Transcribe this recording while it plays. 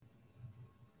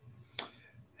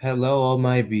Hello, all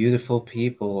my beautiful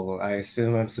people. I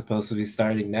assume I'm supposed to be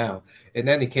starting now. In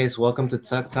any case, welcome to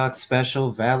TUC Talk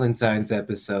special Valentine's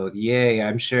episode. Yay,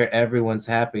 I'm sure everyone's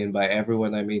happy, and by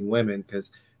everyone I mean women,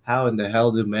 because how in the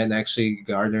hell do men actually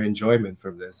garner enjoyment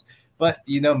from this? But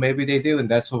maybe they do, and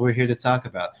that's what we're here to talk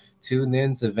about. Tune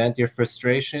in to vent your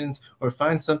frustrations or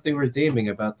find something redeeming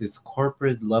about this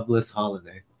corporate loveless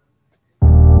holiday.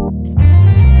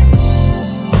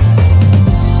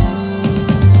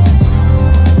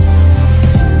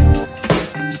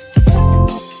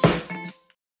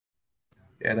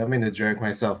 Yeah, I don't mean to jerk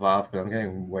myself off, but I'm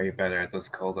getting way better at those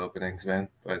cold openings, man.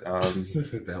 But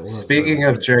That was speaking really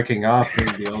of good. jerking off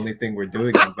being the only thing we're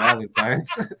doing on Valentine's,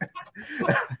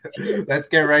 let's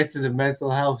get right to the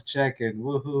mental health check-in.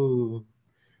 Woohoo!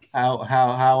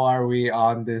 How are we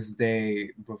on this day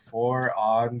before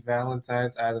on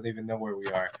Valentine's? I don't even know where we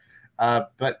are.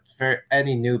 But for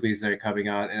any newbies that are coming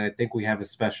on, and I think we have a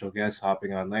special guest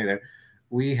hopping on later,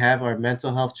 we have our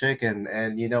mental health check, and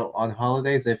on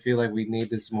holidays I feel like we need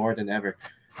this more than ever.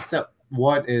 So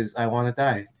one is I want to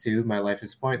die. Two, my life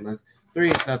is pointless.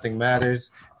 Three, nothing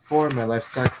matters. Four, my life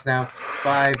sucks now.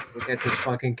 Five, look at this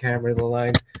fucking camera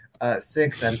line.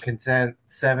 Six, I'm content.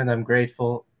 Seven, I'm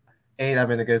grateful. Eight,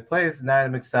 I'm in a good place. Nine,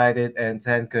 I'm excited. And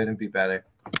 10, couldn't be better.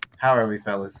 How are we,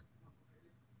 fellas?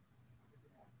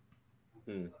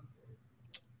 Hmm.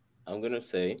 I'm gonna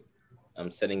say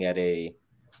I'm sitting at a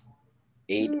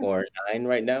 8 or 9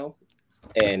 right now,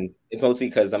 and it's mostly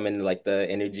because I'm in like the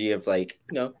energy of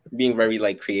being very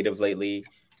like creative lately.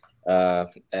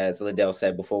 As Liddell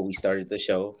said before we started the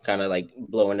show, kind of like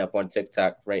blowing up on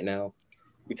TikTok right now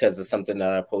because of something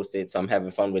that I posted. So I'm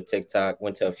having fun with TikTok.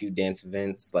 Went to a few dance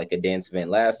events, like a dance event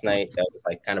last night that was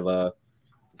like kind of a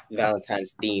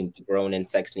Valentine's themed, grown and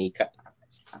sexy kind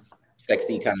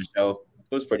of show.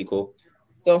 It was pretty cool.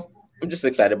 So I'm just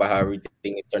excited about how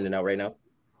everything is turning out right now.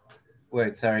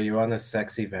 Wait, sorry, you on a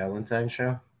sexy Valentine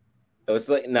show? It was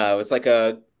like no,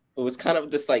 it was kind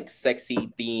of this like sexy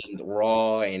themed,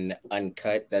 raw and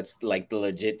uncut. That's like the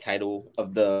legit title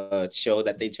of the show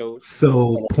that they chose.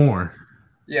 So porn.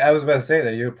 Yeah, I was about to say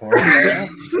that. You a porn star now?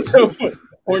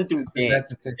 Porn through Is that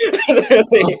the dance.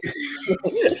 thing?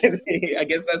 I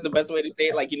guess that's the best way to say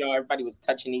it. Like everybody was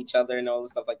touching each other and all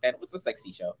this stuff like that. It was a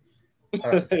sexy show.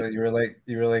 So you were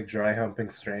like dry humping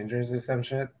strangers or some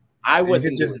shit? I You could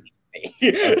wasn't just doing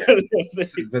anything.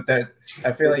 okay, but that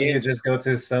I feel The like you could dance. just go to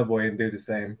the subway and do the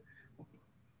same.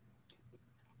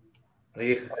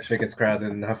 Yeah. I think it's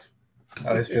crowded enough. I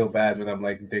always feel bad when I'm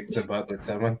like dick to butt with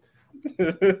someone.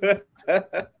 Like,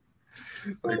 I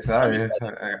mean, sorry,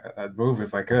 I'd move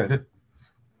if I could.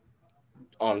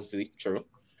 honestly, true.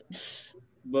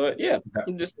 But yeah,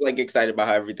 I'm just like excited about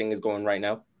how everything is going right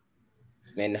now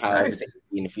and how everything Nice, will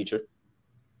be in the future.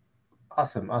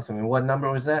 awesome, awesome. And what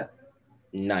number was that?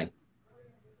 9.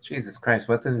 Jesus Christ,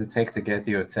 what does it take to get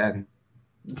you a 10?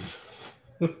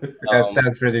 That Um,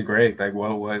 sounds pretty great. Like,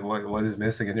 what is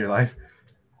missing in your life?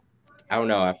 I don't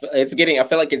know. I feel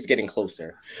like it's getting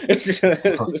closer.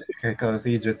 Okay, because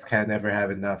you just can't never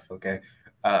have enough. Okay,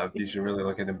 you should really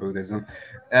look into Buddhism.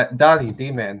 Donnie,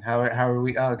 D-man, how are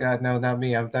we? Oh God, no, not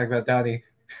me. I'm talking about Donnie.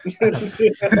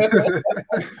 I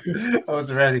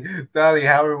was ready. Donnie,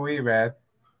 how are we, man?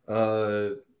 uh,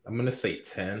 I'm gonna say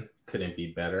 10. Couldn't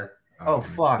be better. Oh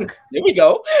fuck. There we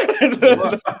go.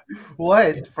 What?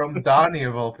 What from Donnie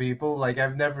of all people? Like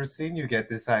I've never seen you get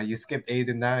this high. You skipped 8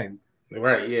 and 9.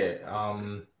 Right, yeah.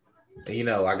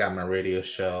 I got my radio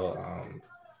show,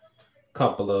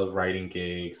 couple of writing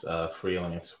gigs,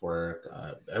 freelance work.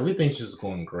 Everything's just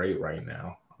going great right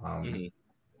now. Mhm.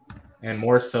 And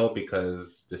more so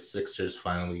because the Sixers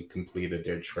finally completed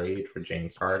their trade for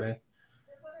James Harden.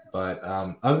 But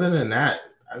other than that,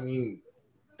 I mean,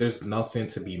 there's nothing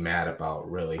to be mad about,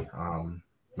 really.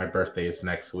 My birthday is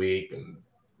next week. I'm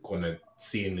going to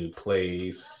see a new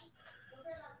place.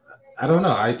 I don't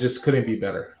know. I just couldn't be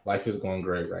better. Life is going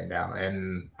great right now,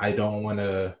 and I don't want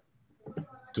to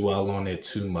dwell on it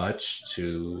too much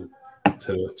to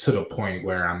the point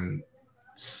where I'm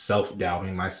self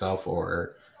doubting myself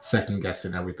or second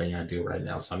guessing everything I do right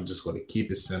now. So I'm just going to keep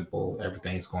it simple.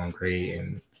 Everything's going great,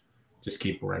 and just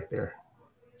keep it right there.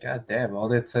 God damn,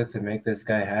 all it took to make this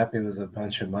guy happy was a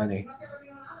bunch of money.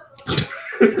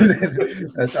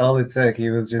 That's all it took. He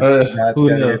was just not Who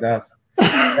getting knows? enough.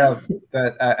 Yeah,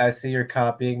 but I see you're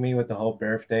copying me with the whole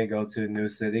birthday, go to a new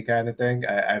city kind of thing.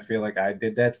 I feel like I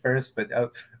did that first, but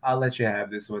I'll let you have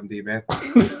this one, D-man.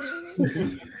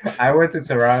 I went to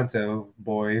Toronto,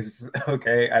 boys.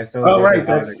 Okay, I Oh, celebrated right.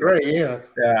 That's Hanukkah. right. Yeah.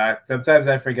 Yeah, sometimes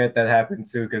I forget that happened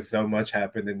too because so much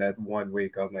happened in that one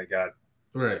week. Oh my God.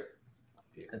 Right.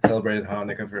 I celebrated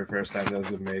Hanukkah for the first time. That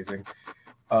was amazing.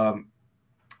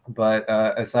 But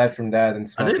aside from that, and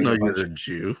I didn't smoking know a you were bunch a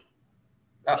Jew.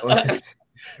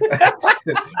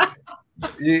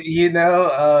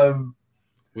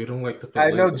 We don't like to.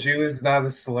 I know Jew is not a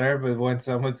slur, but when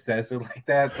someone says it like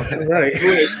that, right?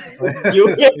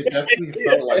 It definitely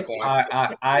felt like one.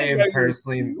 I am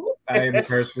personally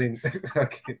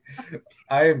okay.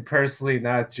 I am personally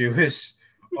not Jewish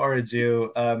or a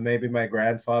Jew. Maybe my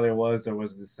grandfather was or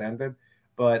was descended,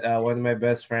 but one of my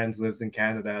best friends lives in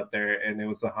Canada out there, and it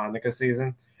was the Hanukkah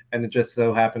season, and it just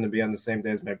so happened to be on the same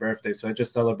day as my birthday, so I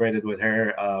just celebrated with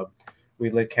her. We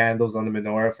lit candles on the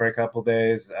menorah for a couple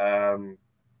days.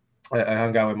 I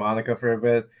hung out with Monica for a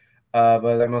bit,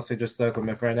 but I mostly just stuck with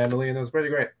my friend Emily, and it was pretty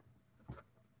great.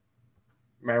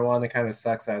 Marijuana kind of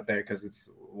sucks out there because it's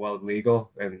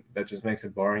legal, and that just makes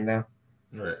it boring now.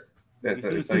 Right.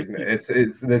 It's like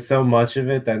it's there's so much of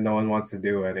it that no one wants to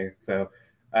do any. So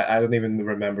I don't even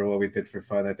remember what we did for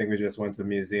fun. I think we just went to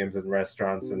museums and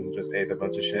restaurants and just ate a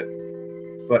bunch of shit.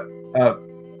 But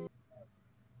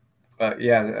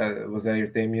yeah, was that your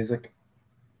theme music?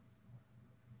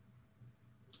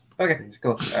 Okay,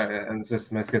 cool. And it's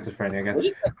just my schizophrenia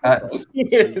again.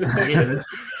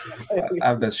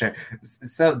 I'm not sure.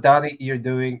 So, Donnie, you're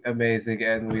doing amazing,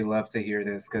 and we love to hear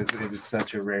this because it is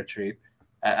such a rare treat.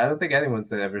 I don't think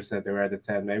anyone's ever said they were at a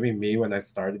 10. Maybe me when I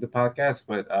started the podcast,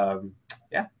 but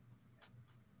yeah.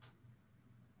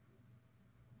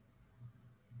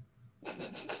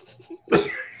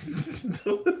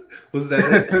 Was that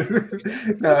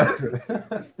it? No,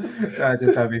 I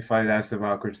just had me find out some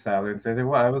awkward silence, and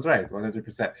I was right,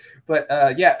 100%. But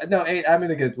yeah, no, I'm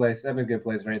in a good place. I'm in a good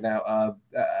place right now.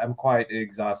 I'm quite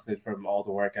exhausted from all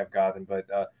the work I've gotten, but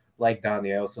like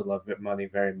Donnie, I also love money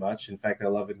very much. In fact, I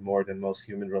love it more than most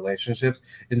human relationships.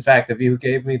 In fact, if you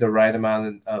gave me the right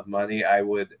amount of money, I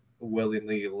would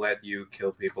willingly let you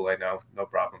kill people I know, no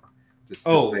problem. Just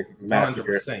like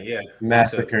massacre, 100%, yeah.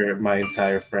 massacre my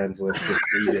entire friends list if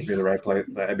you give me the right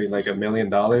place. I mean, like $1 million.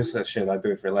 Shit, I'd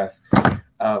do it for less.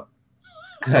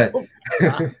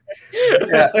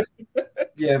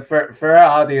 Yeah. For our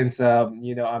audience,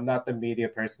 I'm not the media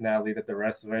personality that the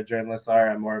rest of our journalists are.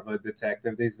 I'm more of a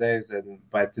detective these days, and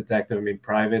by detective I mean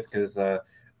private, because I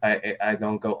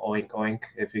don't go oink oink,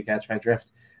 if you catch my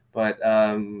drift. But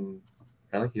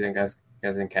really, you think guys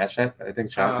didn't catch that? I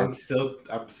think Sean I'm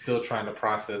still trying to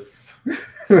process.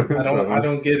 I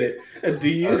don't get it. Do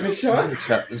you, Sean?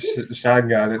 Sean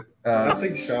got it. I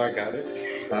think Sean got it.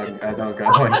 I don't go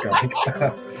oink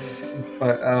oink.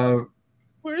 But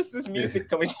where's this music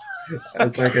coming from?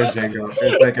 It's like a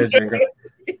jingle.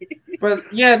 But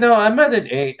yeah, no, I'm at an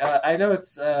 8. I know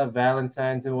it's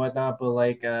Valentine's and whatnot, but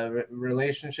like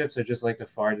relationships are just like the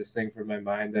farthest thing from my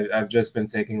mind. I've just been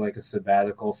taking like a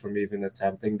sabbatical from even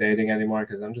attempting dating anymore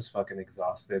because I'm just fucking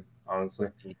exhausted, honestly.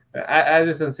 I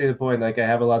just don't see the point. Like, I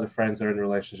have a lot of friends that are in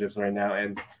relationships right now,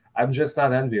 and I'm just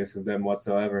not envious of them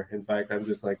whatsoever. In fact, I'm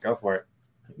just like, go for it.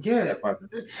 Yeah,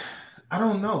 I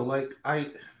don't know. Like,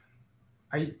 I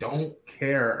don't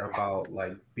care about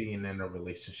like being in a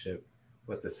relationship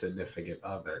with a significant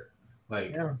other.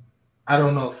 Like, yeah. I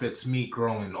don't know if it's me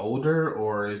growing older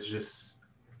or it's just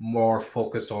more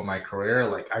focused on my career.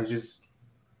 Like,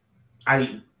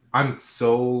 I'm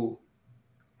so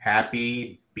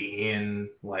happy being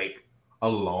like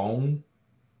alone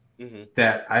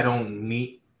that I don't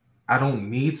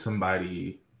need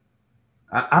somebody.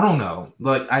 I don't know.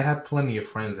 Like, I have plenty of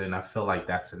friends and I feel like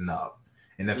that's enough.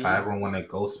 And if I ever want to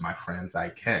ghost my friends, I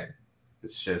can.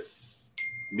 It's just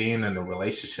being in a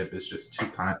relationship is just too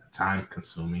time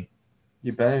consuming.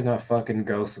 You better not fucking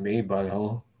ghost me,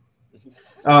 butthole.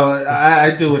 Oh,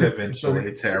 I do it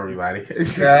eventually to everybody.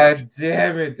 God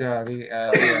damn it, Donnie.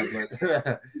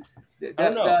 Yeah,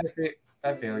 but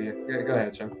I feel you. Go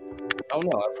ahead, Sean. I don't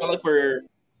know. I feel like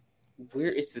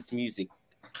where is this music?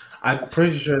 I'm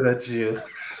pretty sure that's you.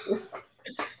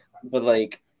 But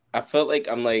like, I felt like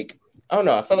I'm like, I don't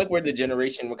know. I felt like we're the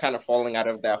generation, we're kind of falling out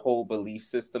of that whole belief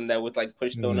system that was like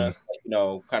pushed on us,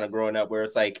 like, kind of growing up, where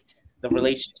it's like the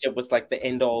relationship was like the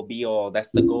end all be all.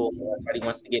 That's the goal. Everybody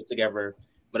wants to get together.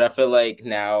 But I feel like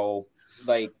now,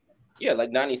 like, yeah,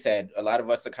 like Nani said, a lot of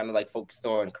us are kind of like focused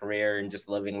on career and just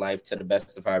living life to the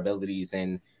best of our abilities.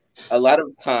 And a lot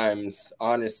of times,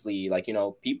 honestly, like,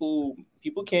 people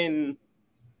can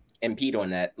impede on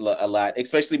that a lot,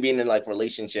 especially being in like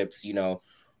relationships.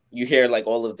 You hear like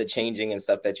all of the changing and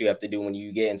stuff that you have to do when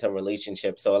you get into a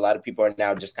relationship. So a lot of people are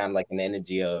now just kind of like an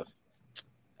energy of,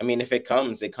 I mean, if it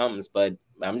comes, it comes, but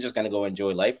I'm just going to go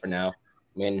enjoy life for now. I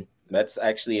mean, that's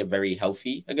actually a very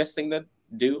healthy, I guess, thing to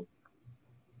do,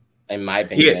 in my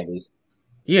opinion, at least.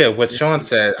 Yeah, what Sean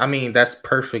said, I mean, that's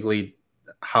perfectly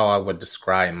how I would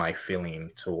describe my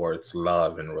feeling towards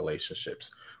love and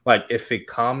relationships. Like if it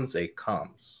comes, it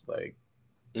comes. Like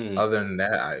other than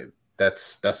that,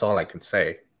 that's all I can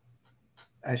say.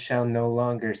 I shall no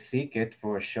longer seek it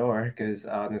for sure, because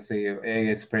honestly, A,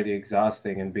 it's pretty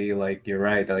exhausting, and B, like you're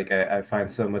right, like I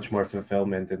find so much more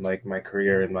fulfillment in like my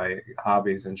career and my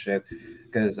hobbies and shit.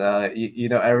 Because you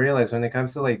know, I realize when it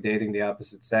comes to like dating the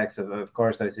opposite sex, of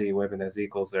course I see women as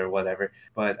equals or whatever,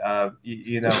 but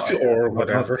you know, Or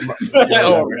whatever.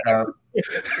 whatever.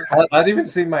 I don't even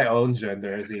see my own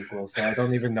gender as equal, so I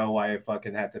don't even know why I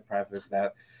fucking had to preface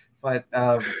that. But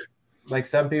like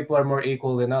some people are more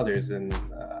equal than others, and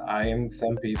I am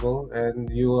some people,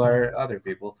 and you are other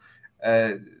people.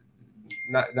 Uh,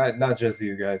 not just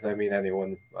you guys. I mean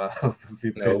anyone.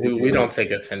 No, we don't take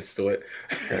offense to it.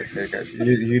 Good.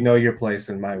 You know your place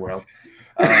in my world.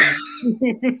 Um,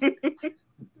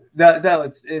 no,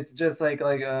 it's just like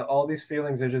all these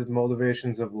feelings are just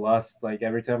motivations of lust. Like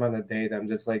every time on a date, I'm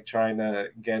just like trying to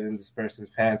get in this person's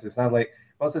pants. It's not like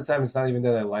most of the time. It's not even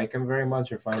that I like him very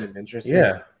much or find him interesting.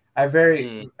 Yeah. I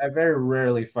very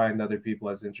rarely find other people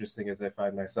as interesting as I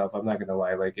find myself. I'm not gonna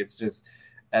lie. Like it's just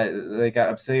like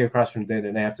I'm sitting across from dinner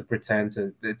and I have to pretend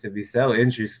to be so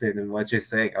interested in what you're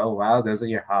saying. Oh wow, those are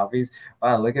your hobbies.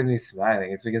 Wow, look at me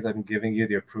smiling. It's because I'm giving you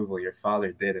the approval. Your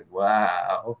father did it.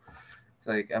 Wow. It's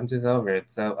like I'm just over it.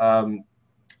 So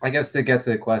I guess to get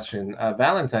to the question,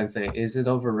 Valentine's Day, is it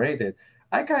overrated?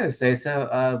 I kind of say so.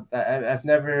 I've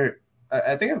never,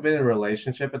 I think I've been in a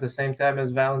relationship at the same time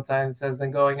as Valentine's has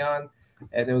been going on.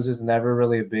 And it was just never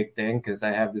really a big thing because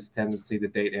I have this tendency to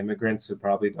date immigrants who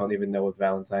probably don't even know what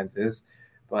Valentine's is,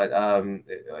 but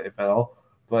if at all.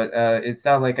 But it's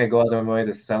not like I go out of my way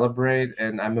to celebrate,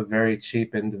 and I'm a very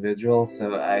cheap individual,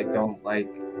 so I don't like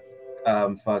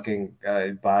fucking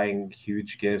buying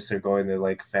huge gifts or going to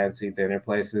like fancy dinner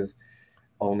places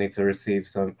only to receive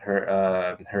some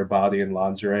her body in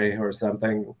lingerie or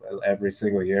something every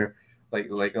single year. Like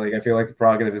I feel like the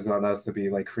prerogative is on us to be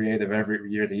like creative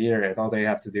every year to year, and all they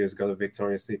have to do is go to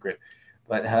Victoria's Secret.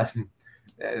 But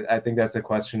I think that's a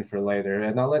question for later,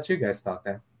 and I'll let you guys talk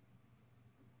now.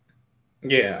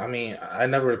 Yeah, I mean, I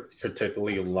never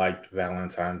particularly liked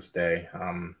Valentine's Day.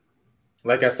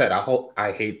 Like I said,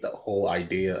 I hate the whole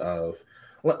idea of.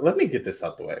 Let me get this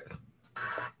out the way.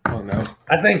 Oh no!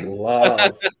 I think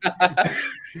love.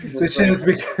 This shit has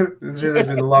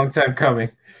been a long time coming.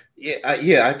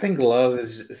 Yeah. I think love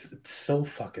is it's so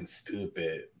fucking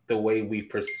stupid. The way we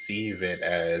perceive it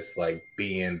as like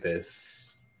being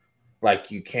this, like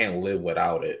you can't live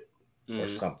without it or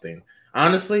something.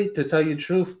 Honestly, to tell you the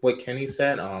truth, what Kenny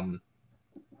said,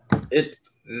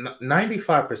 it's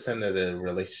 95% of the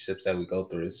relationships that we go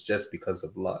through is just because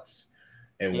of lust,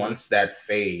 and once that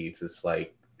fades, it's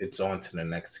like it's on to the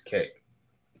next kick.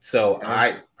 So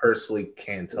I personally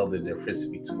can't tell the difference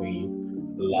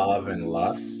between love and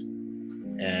lust,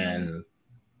 and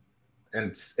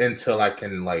until I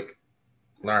can like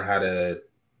learn how to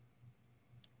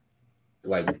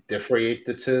like differentiate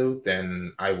the two,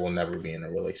 then I will never be in a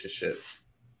relationship.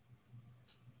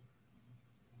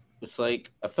 It's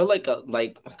like I feel like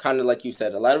kind of like you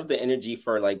said, a lot of the energy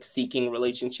for like seeking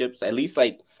relationships, at least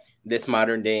like this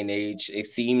modern day and age, it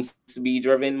seems to be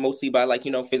driven mostly by like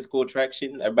physical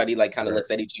attraction. Everybody like kind of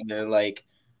looks at each other and like,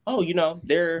 oh,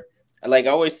 they're like I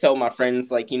always tell my friends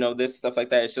like this stuff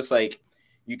like that. It's just like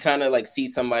you kind of like see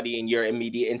somebody in your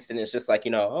immediate instant. It's just like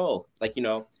oh like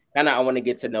kind of I want to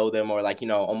get to know them, or like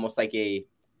almost like a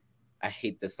I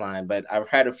hate this line, but I've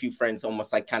had a few friends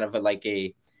almost like kind of like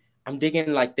a I'm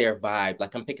digging like their vibe.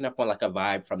 Like I'm picking up on like a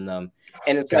vibe from them.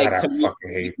 And it's God, like I to me,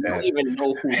 fucking you hate don't that. even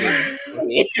know who this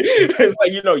is. It's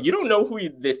like, you don't know who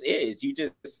this is. You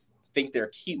just think they're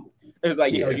cute. It's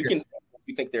like, you can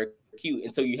you think they're cute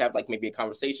until you have like maybe a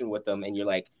conversation with them and you're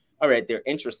like, all right, they're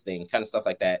interesting, kind of stuff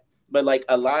like that. But like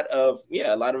a lot of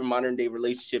modern day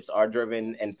relationships are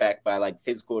driven in fact by like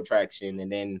physical attraction,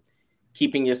 and then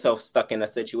keeping yourself stuck in a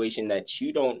situation that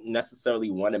you don't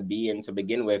necessarily want to be in to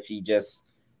begin with. You just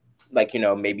like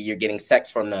maybe you're getting sex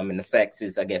from them and the sex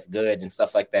is I guess good and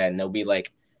stuff like that, and they'll be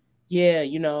like, yeah,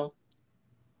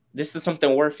 this is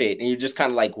something worth it, and you're just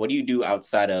kind of like, what do you do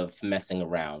outside of messing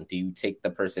around? Do you take the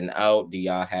person out? Do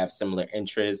y'all have similar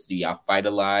interests? Do y'all fight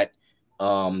a lot?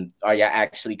 Are y'all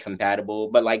actually compatible?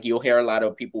 But like you'll hear a lot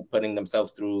of people putting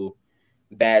themselves through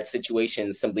bad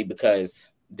situations simply because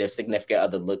their significant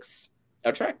other looks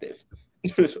attractive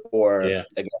or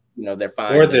they're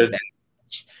fine, or they're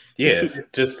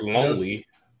just lonely.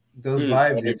 Those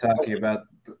vibes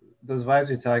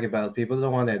you're talking about, people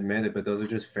don't want to admit it, but those are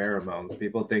just pheromones.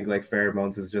 People think like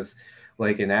pheromones is just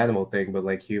like an animal thing, but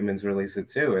like humans release it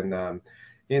too. And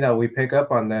we pick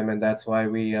up on them, and that's why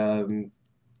we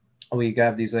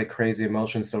have these like crazy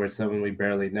emotions towards someone we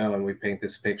barely know, and we paint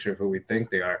this picture of who we think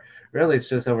they are. Really, it's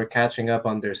just that we're catching up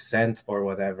on their scent or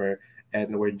whatever,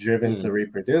 and we're driven to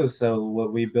reproduce. So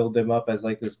what we build them up as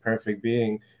like this perfect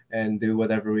being, and do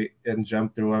whatever we and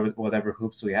jump through whatever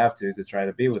hoops we have to try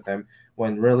to be with them.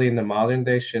 When really in the modern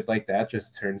day, shit like that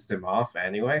just turns them off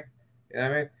anyway. You know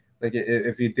what I mean? Like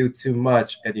if you do too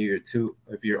much and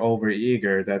if you're over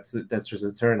eager, that's just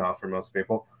a turn off for most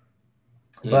people.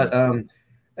 But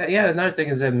yeah, another thing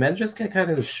is that men just get kind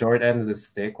of the short end of the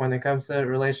stick when it comes to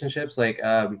relationships. Like,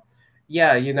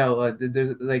 yeah,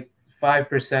 there's like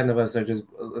 5% of us are just,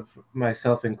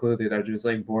 myself included, are just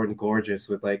like born gorgeous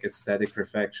with like aesthetic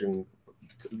perfection,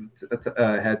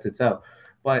 head to toe.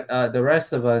 But the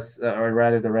rest of us, or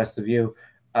rather the rest of you,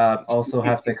 also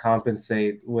have to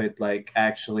compensate with like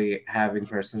actually having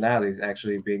personalities,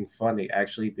 actually being funny,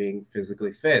 actually being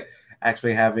physically fit,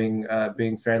 actually having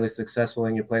being fairly successful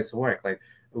in your place of work. Like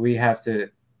we have to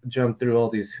jump through all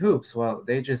these hoops. Well,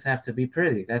 they just have to be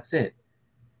pretty. That's it.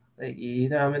 Like you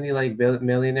know how many like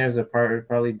millionaires are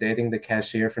probably dating the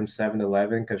cashier from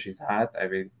 7-Eleven because she's hot. I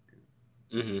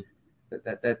mean,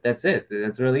 that's it.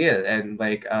 That's really it. And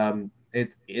like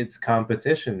it's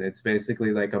competition. It's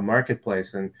basically like a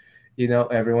marketplace, and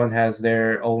everyone has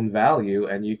their own value,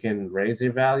 and you can raise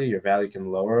your value can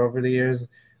lower over the years,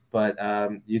 but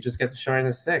you just get the short end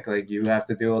of the stick. Like you have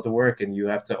to do all the work, and you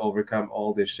have to overcome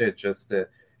all this shit just to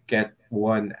get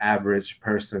one average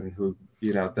person who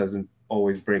doesn't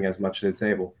always bring as much to the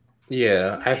table.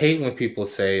 Yeah, I hate when people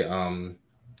say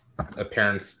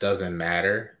appearance doesn't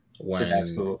matter It when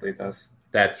absolutely does.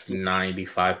 that's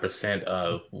 95%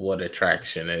 of what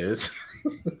attraction is.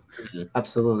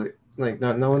 Absolutely. Like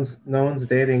no one's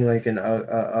dating like an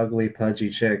ugly pudgy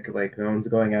chick. Like no one's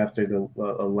going after the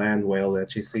a land whale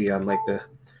that you see on like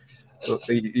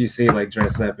you see like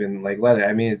dressed up in like leather.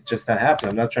 I mean, it's just not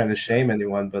happening. I'm not trying to shame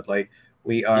anyone, but like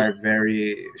we are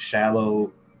very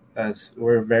shallow.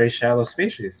 We're a very shallow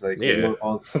species. Like we Yeah. will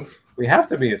all we have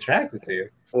to be attracted to you.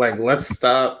 Like, let's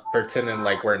stop pretending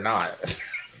like we're not.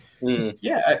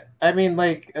 Yeah, I mean,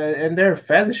 like, and they're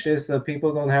fetishes, so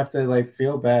people don't have to like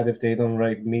feel bad if they don't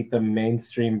like meet the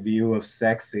mainstream view of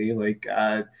sexy. Like,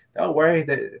 don't worry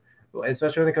that,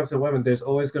 especially when it comes to women, there's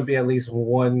always gonna be at least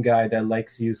one guy that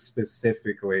likes you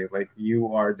specifically. Like,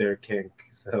 you are their kink,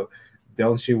 so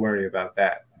don't you worry about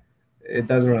that. It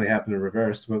doesn't really happen in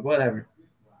reverse, but whatever.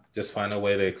 Just find a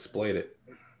way to exploit it.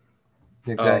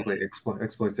 Exactly,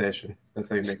 exploitation. That's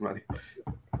how you make money.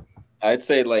 I'd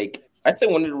say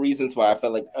one of the reasons why I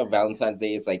felt like a Valentine's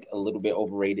Day is like a little bit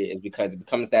overrated is because it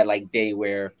becomes that like day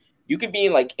where you could be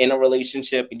like in a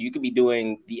relationship and you could be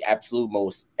doing the absolute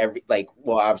most every like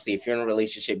well obviously if you're in a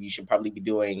relationship you should probably be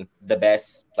doing the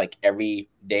best like every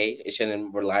day. It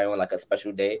shouldn't rely on like a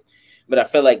special day. But I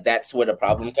feel like that's where the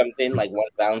problem comes in. Like once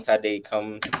Valentine's Day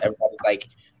comes, everybody's like,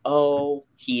 oh,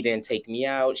 he didn't take me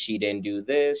out, she didn't do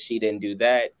this, she didn't do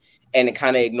that. And it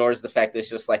kind of ignores the fact that it's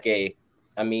just like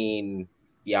I mean,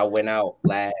 y'all went out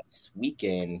last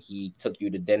weekend. He took you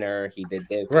to dinner. He did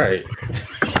this. He did. Right.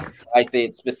 I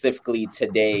said specifically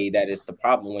today that is the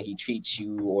problem when he treats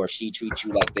you or she treats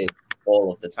you like this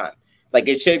all of the time. Like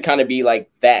it should kind of be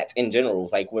like that in general.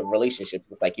 Like with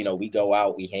relationships, it's like we go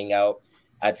out, we hang out.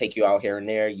 I take you out here and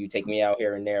there. You take me out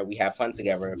here and there. We have fun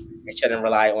together. It shouldn't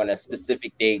rely on a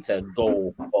specific day to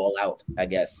go all out. I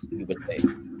guess you would say.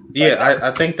 Yeah,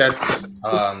 I think that's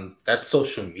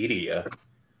social media.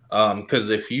 Because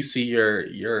if you see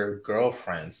your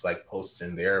girlfriends like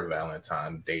posting their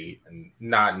Valentine date and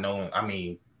not knowing, I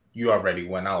mean, you already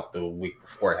went out the week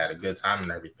before, had a good time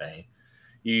and everything,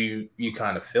 you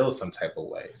kind of feel some type of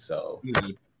way. So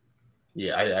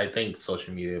yeah, I think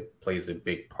social media plays a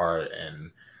big part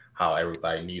in how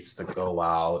everybody needs to go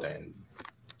out and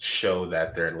show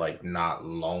that they're like not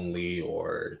lonely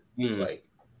or like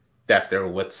that they're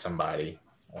with somebody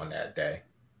on that day.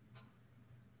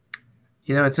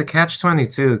 It's a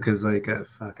catch-22 because like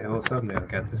fuck, I will someday I'll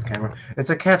get this camera. It's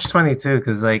a catch-22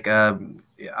 because like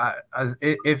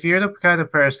if you're the kind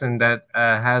of person that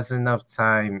has enough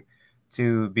time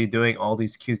to be doing all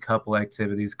these cute couple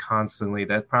activities constantly,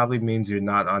 that probably means you're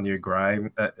not on your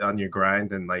grind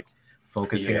and like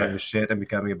focusing on your shit and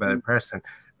becoming a better person.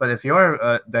 But if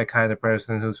you're that kind of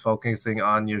person who's focusing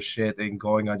on your shit and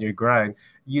going on your grind,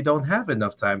 you don't have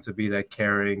enough time to be that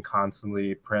caring,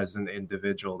 constantly present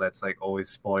individual that's like always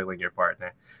spoiling your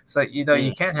partner. It's like you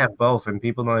can't have both, and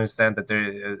people don't understand that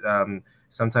there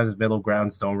sometimes middle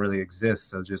grounds don't really exist.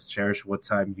 So just cherish what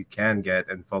time you can get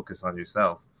and focus on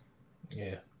yourself.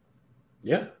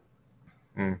 Yeah.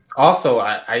 Also,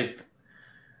 I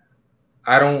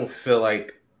don't feel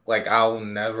like like I'll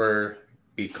never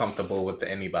be comfortable with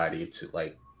anybody to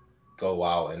like go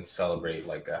out and celebrate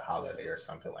like a holiday or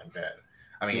something like that.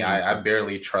 I mean, I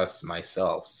barely trust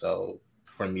myself, so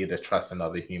for me to trust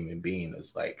another human being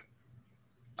is like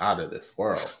out of this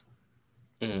world.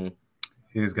 Mm.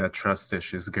 He's got trust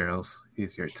issues, girls.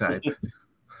 He's your type.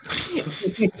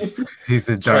 He's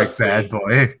a dark Trust bad me.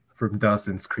 boy from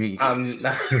Dawson's Creek. I'm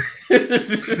not...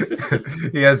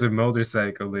 He has a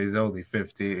motorcycle, but he's only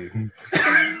 15.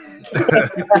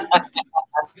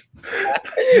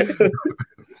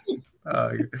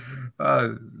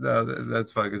 No,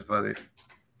 that's fucking funny.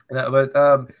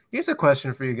 But here's a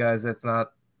question for you guys that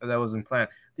wasn't planned.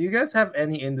 Do you guys have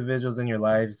any individuals in your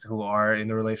lives who are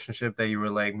in a relationship that you were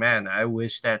like, man, I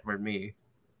wish that were me?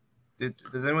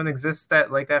 Does anyone exist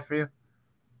like that for you?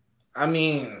 I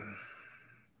mean,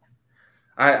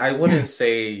 I wouldn't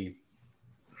say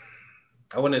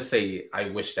I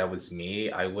wish that was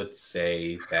me. I would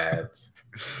say that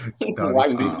Donnie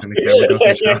speaks and the camera goes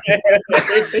to shot.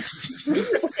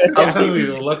 I wasn't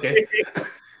even looking.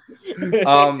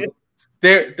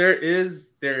 There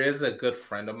is a good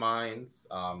friend of mine's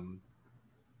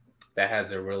that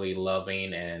has a really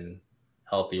loving and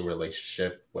healthy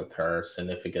relationship with her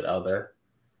significant other,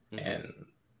 and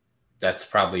that's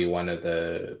probably one of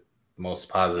the most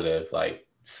positive like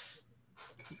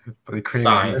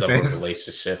signs of a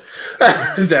relationship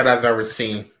that I've ever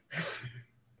seen.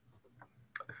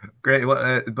 Great.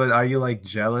 Well, but are you like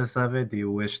jealous of it? Do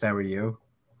you wish that were you?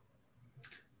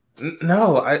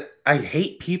 No, I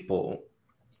hate people.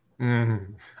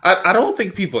 I don't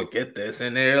think people get this,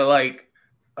 and they're like,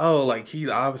 oh, like he's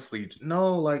obviously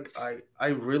no, like I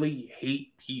really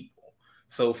hate people.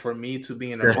 So for me to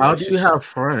be in a how do you have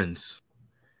friends?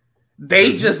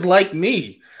 They just like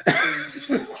me. That's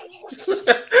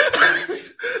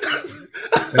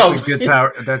a good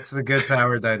power. That's a good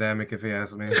power dynamic, if you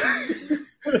ask me.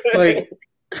 Like,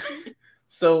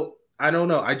 so I don't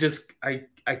know. I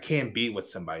can't be with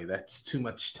somebody. That's too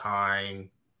much time.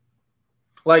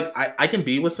 Like I can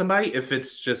be with somebody if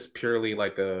it's just purely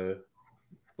like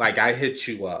I hit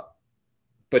you up,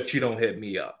 but you don't hit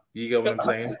me up. You get what I'm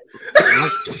saying?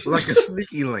 like a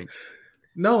sneaky link.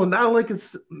 No, not like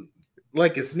it's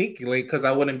like a sneaky link, because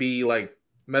I wouldn't be like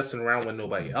messing around with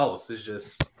nobody else. It's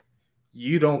just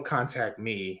you don't contact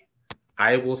me,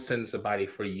 I will send somebody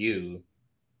for you,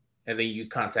 and then you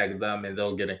contact them and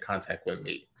they'll get in contact with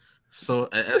me. So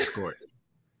an escort.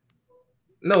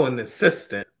 No, an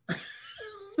assistant.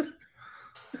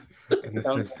 One of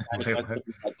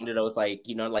those like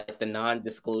like the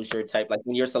non-disclosure type, like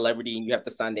when you're a celebrity and you have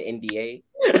to sign the NDA.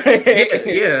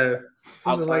 yeah.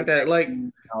 Something like that.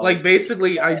 Like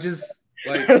basically I just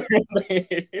like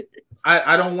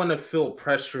I don't want to feel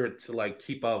pressure to like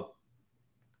keep up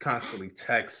constantly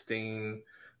texting,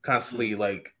 constantly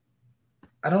like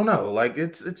I don't know, like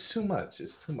it's too much.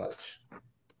 It's too much.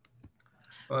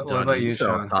 What about you,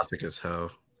 Sean? Toxic as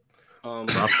hell.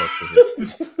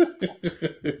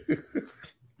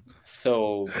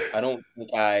 So I don't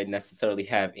think I necessarily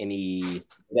have any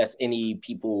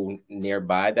people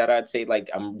nearby that I'd say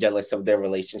like I'm jealous of their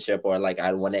relationship or like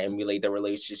I want to emulate their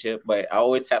relationship. But I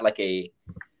always had like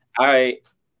I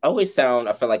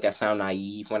feel like I sound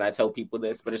naive when I tell people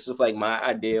this, but it's just like my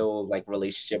ideal like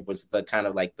relationship was the kind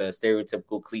of like the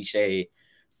stereotypical cliche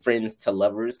friends to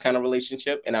lovers kind of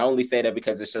relationship. And I only say that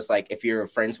because it's just like if you're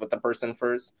friends with the person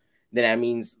first, then that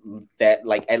means that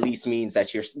like at least means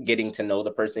that you're getting to know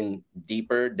the person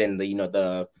deeper than the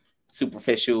the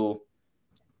superficial.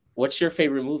 What's your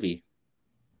favorite movie?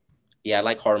 Yeah, I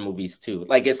like horror movies too.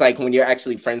 Like it's like when you're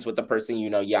actually friends with the person,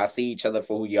 y'all see each other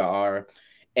for who you are.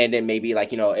 And then maybe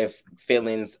like, if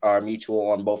feelings are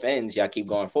mutual on both ends, y'all keep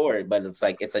going forward. But it's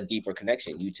like it's a deeper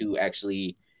connection. You two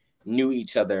actually knew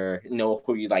each other, know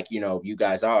who you like, you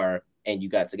guys are, and you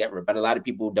got together. But a lot of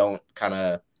people don't kind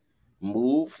of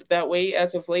move that way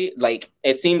as of late. Like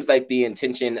it seems like the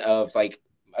intention of like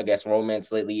I guess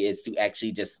romance lately is to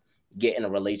actually just get in a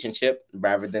relationship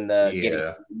rather than the getting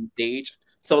to the stage.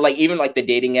 So like even like the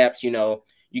dating apps, you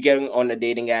get on the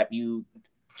dating app, you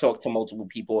talk to multiple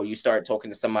people, you start talking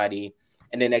to somebody,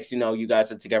 and then next you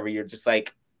guys are together, you're just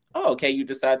like, oh, okay, you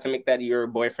decide to make that your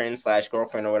boyfriend /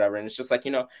 girlfriend or whatever, and it's just like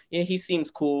yeah, he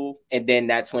seems cool, and then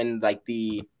that's when like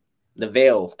the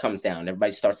veil comes down.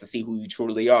 Everybody starts to see who you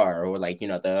truly are, or like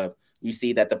you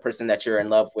see that the person that you're in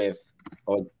love with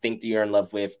or think that you're in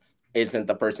love with isn't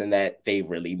the person that they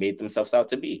really made themselves out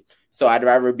to be. So I'd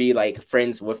rather be like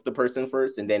friends with the person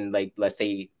first, and then like let's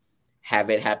say have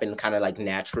it happen kind of like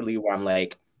naturally, where I'm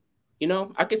like,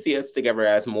 I could see us together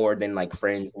as more than like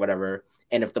friends, whatever.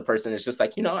 And if the person is just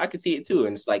like, I could see it too.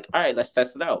 And it's like, all right, let's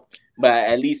test it out. But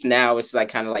at least now it's like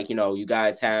kind of like, you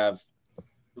guys have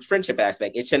friendship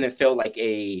aspect. It shouldn't feel like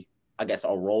I guess, a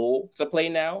role to play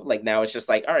now. Like now it's just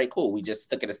like, all right, cool. We just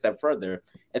took it a step further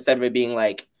instead of it being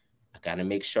like, I gotta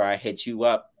make sure I hit you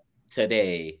up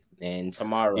today and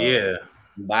tomorrow. Yeah.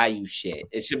 Buy you shit.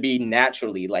 It should be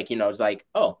naturally like, it's like,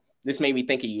 oh, this made me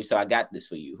think of you, so I got this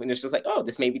for you. And it's just like, oh,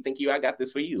 this made me think of you, I got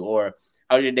this for you. Or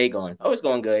how's your day going? Oh, it's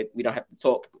going good. We don't have to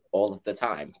talk all of the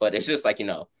time, but it's just like,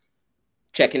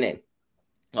 checking in.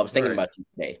 I was thinking about you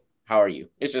today. How are you?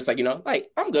 It's just like, like,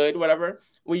 I'm good, whatever.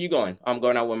 Where you going? I'm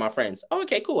going out with my friends. Oh,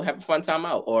 okay, cool. Have a fun time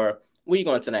out. Or where you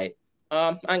going tonight?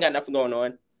 I ain't got nothing going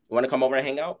on. You want to come over and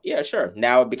hang out? Yeah, sure.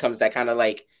 Now it becomes that kind of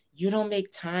like, you don't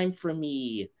make time for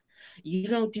me. You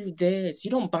don't do this.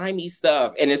 You don't buy me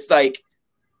stuff. And it's like,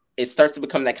 it starts to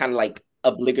become that kind of like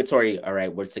obligatory. All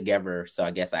right, we're together. So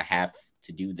I guess I have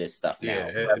to do this stuff now.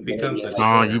 Yeah, it becomes like,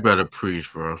 Oh, you better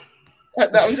preach, bro.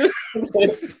 I'm just...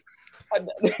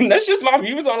 That's just my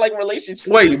views on like relationships.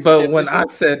 Wait, but when I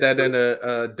said that in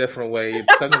a different way,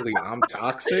 suddenly I'm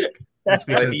toxic. That's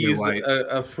because But you're he's white.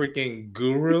 a freaking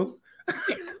guru.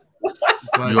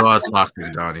 But, You are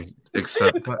toxic, Johnny.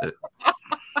 Accept it.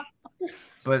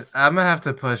 but I'm gonna have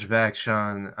to push back,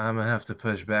 Sean. I'm gonna have to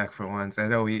push back for once. I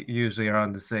know we usually are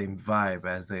on the same vibe,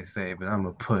 as they say, but I'm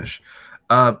gonna push.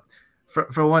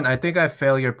 For one, I think I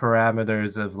fail your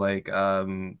parameters of like of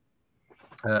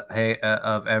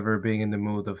ever being in the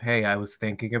mood of hey, I was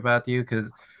thinking about you,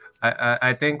 because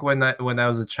I think when I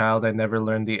was a child, I never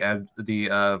learned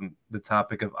the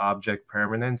topic of object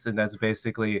permanence, and that's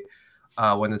basically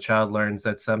when a child learns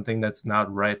that something that's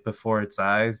not right before its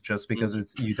eyes, just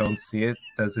because you don't see it,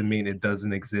 doesn't mean it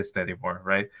doesn't exist anymore,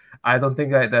 right? I don't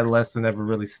think that lesson ever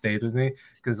really stayed with me,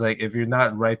 because like if you're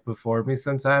not right before me,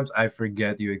 sometimes I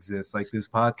forget you exist. Like this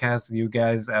podcast, you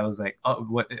guys, I was like, oh,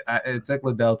 what? It's like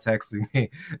Liddell texting me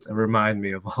to remind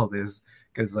me of all this,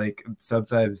 because like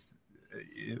sometimes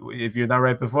if you're not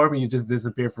right before me, you just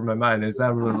disappear from my mind. It's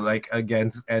not really like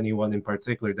against anyone in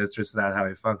particular. That's just not how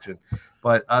I function.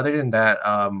 But other than that,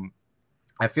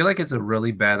 I feel like it's a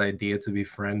really bad idea to be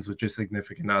friends with your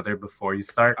significant other before you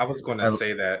start. I was gonna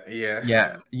say that.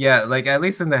 Yeah. Like at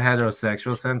least in the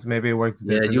heterosexual sense, maybe it works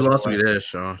Yeah, different. you lost me there,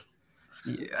 Sean.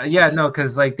 Yeah, no,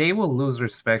 because like they will lose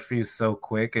respect for you so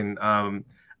quick, and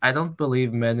I don't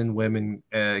believe men and women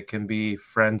can be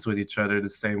friends with each other the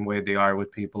same way they are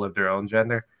with people of their own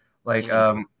gender. Like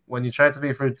when you try to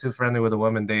be too friendly with a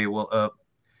woman,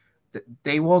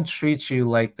 they won't treat you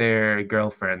like they're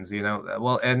girlfriends,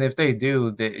 Well, and if they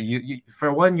do, you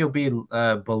for one, you'll be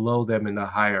below them in the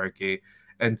hierarchy,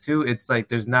 and two, it's like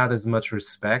there's not as much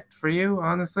respect for you,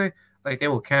 honestly. Like they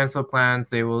will cancel plans,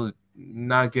 they will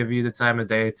not give you the time of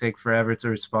day, take forever to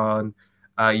respond.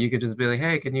 You could just be like,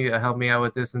 hey, can you help me out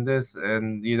with this and this,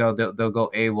 and they'll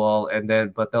go AWOL, and then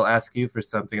but they'll ask you for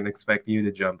something and expect you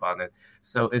to jump on it.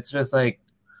 So it's just like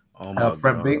Oh my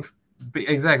God.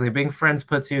 Exactly, being friends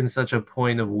puts you in such a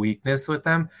point of weakness with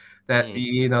them that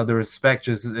the respect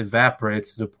just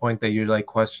evaporates to the point that you're like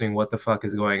questioning what the fuck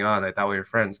is going on. I thought we were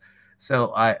friends.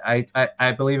 So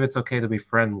I believe it's okay to be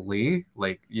friendly,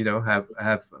 like have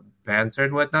banter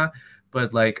and whatnot,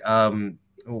 but like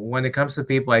when it comes to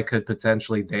people I could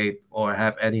potentially date or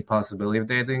have any possibility of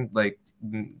dating, like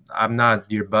I'm not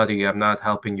your buddy. I'm not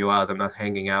helping you out. I'm not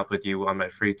hanging out with you on my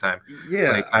free time.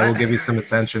 Yeah. Like I will give you some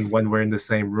attention when we're in the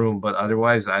same room, but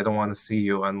otherwise I don't want to see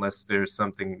you unless there's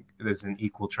an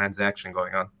equal transaction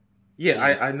going on.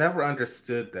 Yeah, I never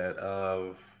understood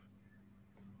that.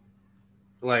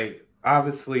 Like,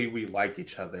 obviously we like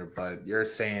each other, but you're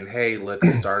saying, hey,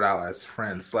 let's start out as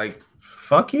friends. Like,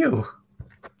 fuck you.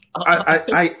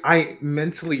 I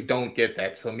mentally don't get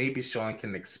that. So maybe Sean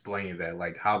can explain that.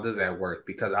 Like, how does that work?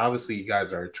 Because obviously you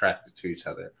guys are attracted to each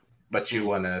other, but you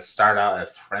want to start out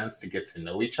as friends to get to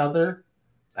know each other.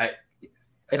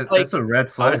 It's like that's a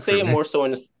red flag. I would say it more so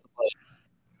in the sense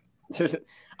of like,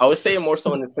 I would say it more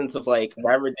so in the sense of like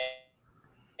rather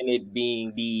than it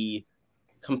being the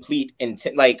complete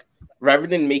intent, like rather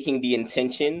than making the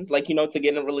intention, like to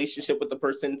get in a relationship with the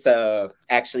person, to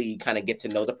actually kind of get to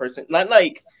know the person, not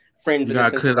like friends You in the gotta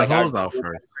sense clear of the like holes out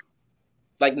first.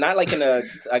 like not like in a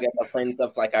I guess a friends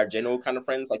of like our general kind of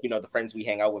friends, like the friends we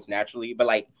hang out with naturally, but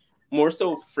like more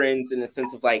so friends in the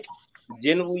sense of like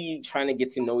generally trying to get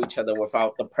to know each other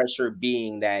without the pressure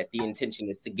being that the intention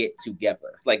is to get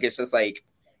together. Like it's just like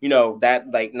that,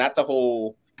 like not the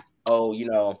whole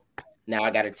now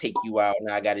I got to take you out,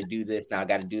 now I got to do this, now I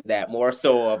got to do that. More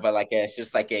so of it's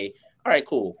just like all right,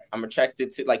 cool, I'm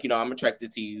attracted to I'm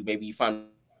attracted to you, maybe you find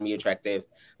me attractive.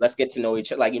 Let's get to know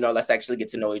each other. Like, let's actually get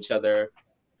to know each other.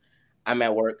 I'm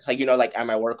at work. Like, I'm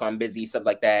at work, I'm busy, stuff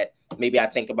like that. Maybe I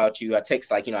think about you. I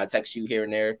text, I text you here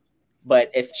and there.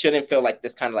 But it shouldn't feel like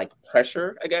this kind of like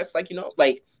pressure, I guess. Like,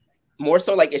 like more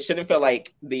so like it shouldn't feel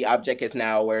like the object is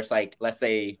now where it's like, let's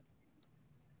say,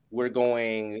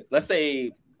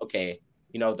 okay,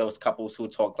 those couples who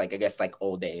talk like, I guess, like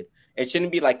old Dave. It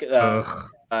shouldn't be like, let's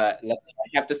say I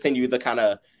have to send you the kind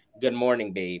of good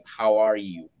morning, babe. How are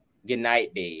you? Good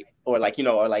night, babe. Or like,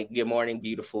 or like good morning,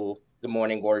 beautiful. Good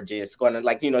morning, gorgeous. Going to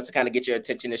like, to kind of get your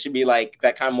attention. It should be like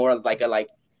that kind of more like I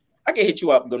can hit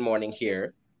you up. Good morning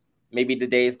here. Maybe the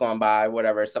day's gone by,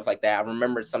 whatever, stuff like that. I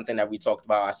remember something that we talked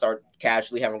about. I start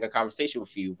casually having a conversation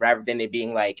with you rather than it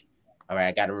being like, all right,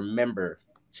 I got to remember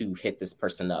to hit this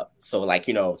person up. So like,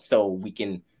 so we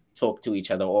can talk to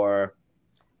each other. Or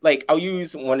like, I'll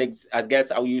use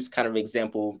I'll use kind of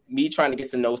example, me trying to get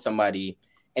to know somebody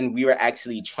and we were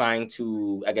actually trying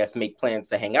to, I guess, make plans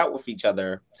to hang out with each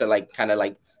other to like, kind of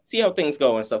like see how things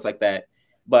go and stuff like that.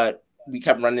 But we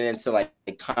kept running into like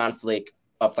conflict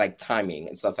of like timing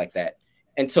and stuff like that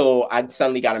until I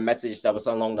suddenly got a message that was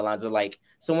along the lines of like,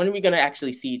 so when are we going to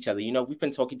actually see each other? We've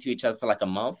been talking to each other for like a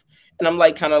month. And I'm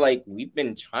like, kind of like, we've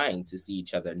been trying to see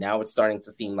each other. Now it's starting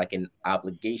to seem like an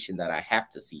obligation that I have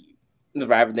to see you,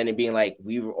 rather than it being like,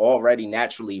 we were already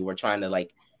naturally, we're trying to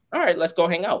like, all right, let's go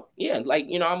hang out. Yeah. Like,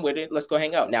 I'm with it. Let's go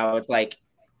hang out. Now it's like,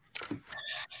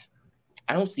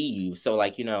 I don't see you. So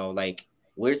like, like,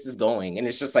 where's this going? And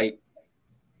it's just like,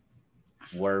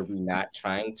 were we not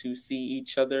trying to see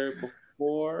each other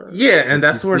before? Yeah, and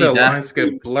that's where the lines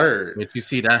get blurred. But you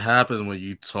see, that happens when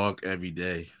you talk every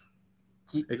day.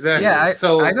 Exactly. Yeah,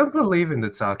 so I don't believe in the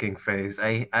talking phase.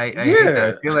 I hate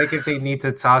that. I feel like if they need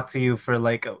to talk to you for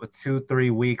like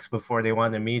 2-3 weeks before they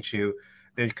want to meet you,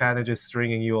 they're kind of just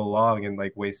stringing you along and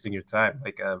like wasting your time.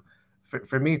 Like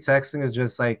for me, texting is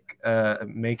just like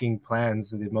making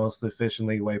plans the most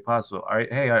efficiently way possible. All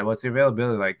right, what's your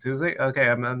availability like? Tuesday? Okay,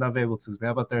 I'm not available Tuesday.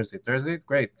 How about Thursday? Thursday?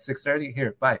 Great. 6:30?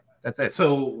 Here, bye. That's it.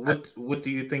 So what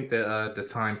do you think the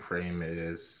time frame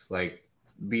is? Like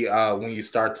when you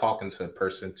start talking to a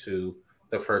person to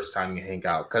the first time you hang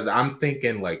out? Because I'm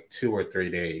thinking like 2 or 3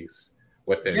 days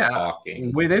within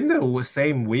talking. Within the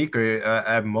same week or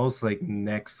at most like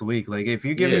next week. Like if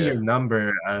you give me your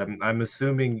number, I'm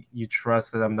assuming you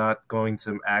trust that I'm not going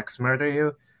to axe murder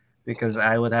you, because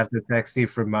I would have to text you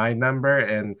for my number,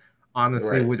 and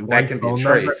honestly with one phone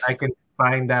number I can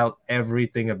find out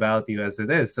everything about you as it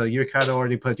is. So you're kind of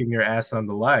already putting your ass on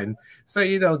the line. So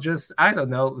just, I don't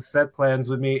know, set plans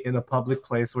with me in a public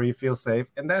place where you feel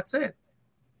safe, and that's it.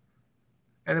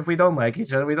 And if we don't like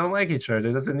each other, we don't like each other.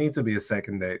 It doesn't need to be a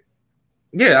second date.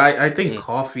 Yeah, I think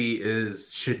coffee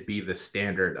should be the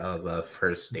standard of a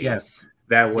first date. Yes.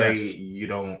 That way you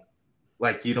don't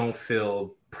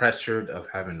feel pressured of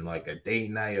having like a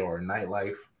date night or a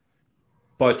nightlife.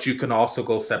 But you can also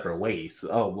go separate ways.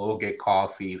 Oh, we'll get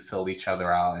coffee, fill each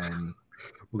other out, and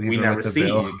we never see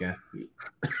you again.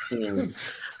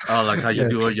 Oh, like how you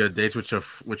do all your dates with your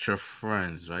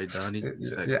friends, right, Donnie?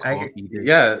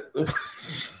 Yeah.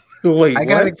 Wait,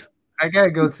 I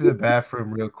gotta go to the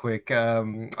bathroom real quick.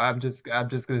 I'm just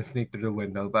gonna sneak through the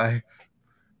window. Bye.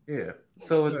 Yeah.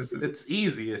 So it's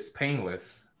easy. It's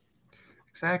painless.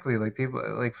 Exactly. Like people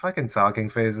like fucking talking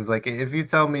phases. Like if you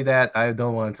tell me that, I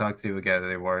don't want to talk to you again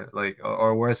anymore. Like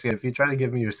or worse yet, if you try to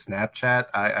give me your Snapchat,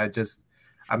 I'm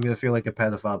gonna feel like a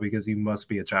pedophile because you must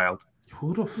be a child.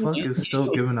 Who the fuck is still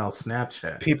giving out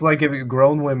Snapchat? People are giving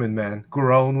grown women, man.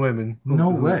 Grown women. No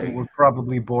way. Who were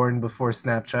probably born before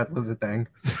Snapchat was a thing.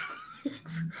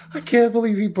 I can't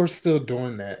believe people are still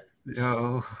doing that.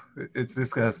 Yo, it's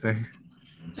disgusting.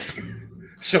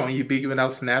 Sean, you be giving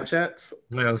out Snapchats?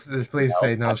 No, please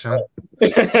say no, Sean.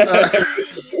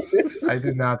 I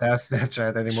did not have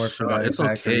Snapchat anymore for that. It's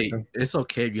okay. Reason. It's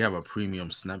okay if you have a premium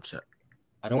Snapchat.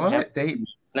 I don't have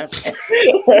Snapchat.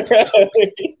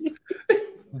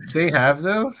 They have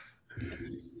those?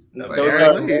 No, those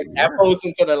that falls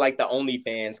into the like the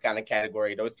OnlyFans kind of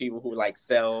category. Those people who like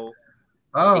sell.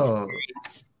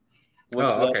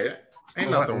 Okay. Ain't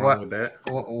nothing wrong with that.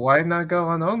 Why not go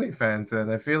on OnlyFans then?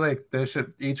 I feel like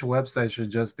each website should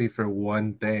just be for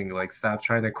one thing. Like stop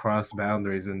trying to cross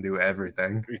boundaries and do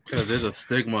everything. Because there's a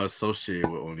stigma associated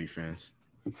with OnlyFans.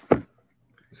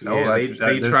 So yeah,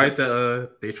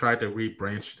 they tried to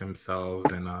rebranch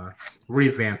themselves and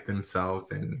revamp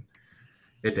themselves, and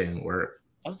it didn't work.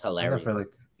 That was hilarious.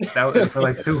 For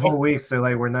like 2 whole weeks, they're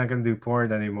like, we're not gonna do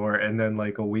porn anymore, and then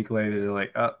like a week later, they're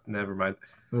like, oh, never mind.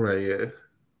 Right? Yeah.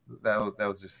 That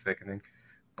was just sickening.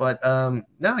 But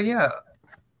no, yeah.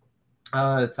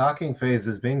 Talking phase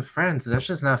is being friends. That's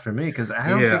just not for me because I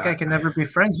don't think I Yeah, can ever be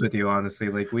friends with you. Honestly,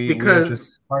 like we are because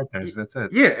just partners. That's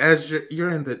it. yeah, as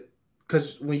you're in the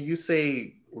because when you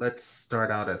say let's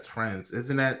start out as friends,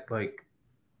 isn't that with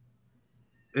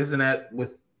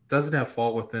doesn't that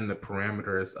fall within the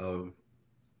parameters of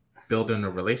building a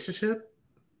relationship?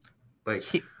 Like,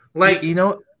 He, like you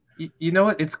know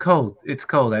what? It's cold. It's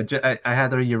cold. I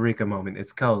had a eureka moment.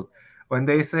 It's cold. When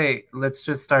they say let's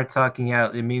just start talking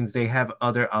out, it means they have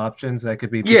other options that could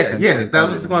be yeah, potentially that better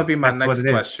was than going to you. be my That's what next it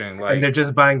is. question. And they're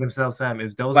just buying themselves time.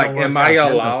 If those don't Am work I out,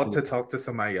 then they'll allowed see. to talk to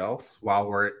somebody else while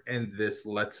we're in this?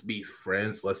 Let's be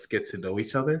friends. Let's get to know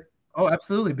each other. Oh,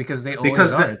 absolutely, because they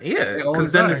always are. They Because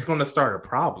always then it's are. going to start a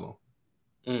problem.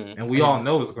 And we all And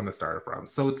know it's going to start a problem.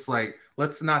 So it's like,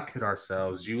 let's not kid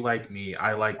ourselves. You like me,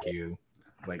 I like you.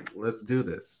 Like, let's do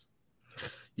this.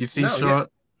 You see, no, yeah. Sean,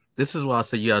 this is why I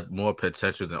say you have more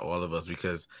potential than all of us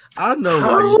because I know why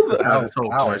How you the- have Ow, this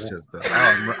whole ow, friendship ow,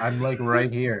 stuff. I'm like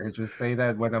right here. Just say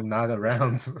that when I'm not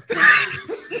around.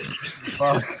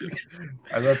 Fuck.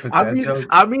 I love potential.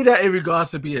 I mean that in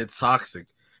regards to being toxic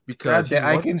because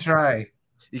I can try.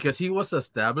 he wants to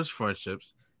establish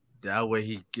friendships. That way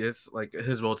he gets like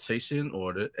his rotation in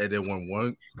order, and then when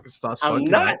one starts I'm fucking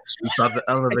not. up, he starts to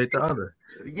elevate the other.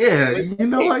 Yeah, you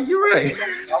know Okay, what? You're right.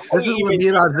 I'll put This it is what even me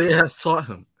and deeper. Isaiah has taught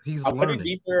him. He's I'll put it learning.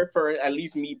 deeper for at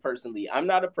least me personally. I'm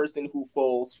not a person who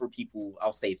falls for people,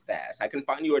 I'll say fast. I can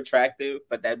find you attractive,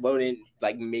 but that wouldn't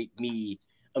like make me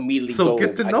immediately So go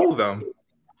get to I know get them.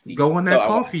 you. Go on So that I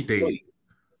want coffee to know you, date.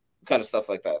 kind of stuff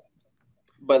like that.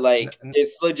 But like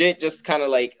it's legit just kind of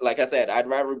like I said, I'd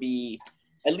rather be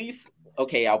at least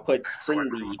okay, I'll put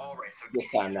friendly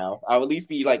this time now. I'll at least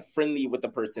be like friendly with the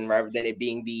person rather than it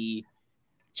being the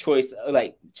choice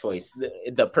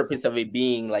the purpose of it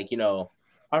being like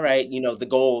all right,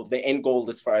 the end goal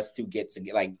is for us to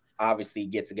like obviously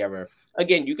get together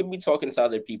again. You could be talking to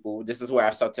other people. This is where I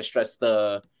start to stress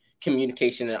the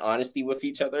communication and honesty with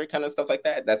each other, kind of stuff like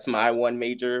that. That's my one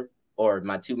major or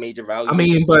my two major I values.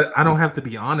 mean, but I don't have to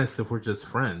be honest if we're just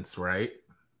friends, right?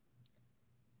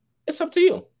 It's up to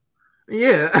you.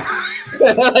 Yeah.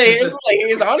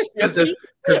 It's honesty up to you.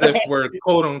 Because if we're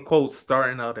quote unquote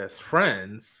starting out as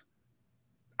friends,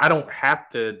 I don't have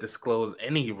to disclose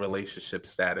any relationship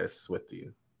status with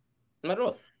you. Not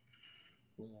at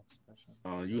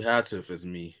all. You had to if it's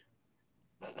me.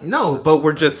 No, but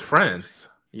we're just friends,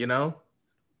 you know?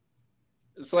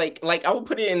 It's like I would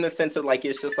put it in the sense of like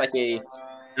it's just like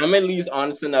I'm at least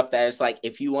honest enough that it's like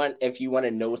if you want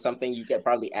to know something, you can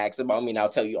probably ask about me and I'll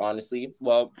tell you honestly.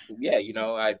 Well, yeah,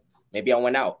 maybe I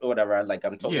went out or whatever. Like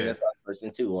I'm talking to this other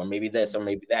person too, or maybe this or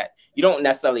maybe that. You don't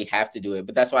necessarily have to do it,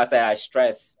 but that's why I say I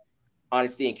stress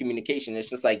honesty and communication. It's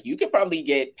just like you could probably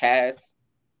get past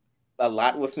a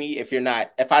lot with me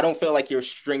if I don't feel like you're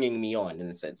stringing me on in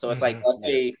a sense. So it's like let's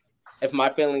say if my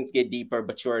feelings get deeper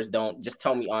but yours don't, just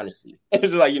tell me honestly. It's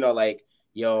just like like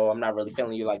yo, I'm not really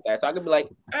feeling you like that. So I could be like,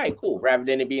 all right, cool. Rather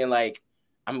than it being like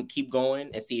I'm gonna keep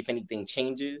going and see if anything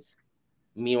changes.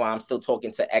 Meanwhile, I'm still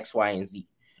talking to X, Y, and Z.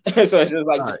 So it's just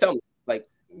like just tell me like,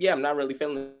 yeah, I'm not really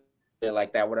feeling it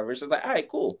like that. Whatever. It's just like, all right,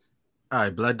 cool. All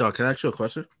right, Black Dog, can I ask you a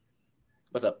question?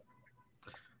 What's up?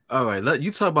 All right,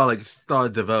 you talk about like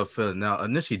start develop feelings. Now,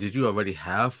 initially, did you already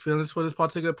have feelings for this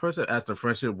particular person as the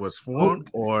friendship was formed,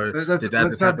 or did that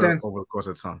just happen over the course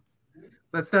of time?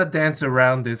 Let's not dance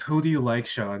around this. Who do you like,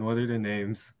 Sean? What are the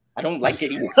names? I don't like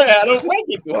it. I don't like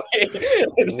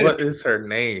it. What is her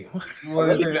name? What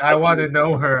is it? I want to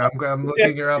know her. I'm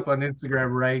looking her up on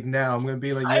Instagram right now. I'm gonna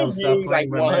be like, yo, I'm stop being like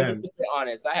playing my 100% man.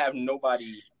 honest. I have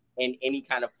nobody in any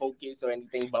kind of focus or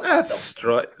anything but That's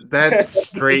myself. That's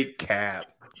straight cap.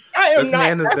 I am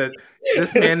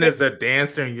This man is a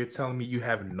dancer, and you're telling me you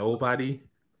have nobody?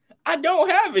 I don't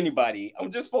have anybody. I'm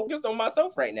just focused on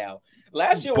myself right now.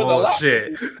 Last year was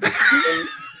Bullshit. a lot.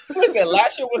 Listen,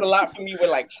 last year was a lot for me with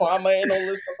like trauma and all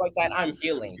this stuff like that. I'm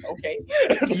healing, okay?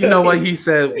 You know what he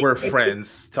said? We're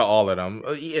friends to all of them.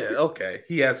 Yeah, okay.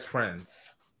 He has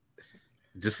friends.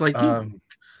 Just like you.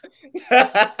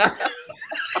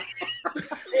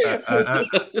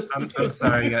 I'm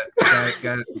sorry,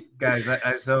 guys.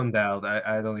 I zoned out.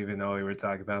 I don't even know what we were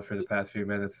talking about for the past few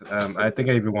minutes. I think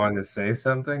I even wanted to say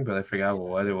something, but I forgot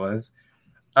what it was.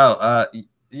 Oh,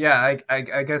 yeah. I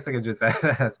guess I could just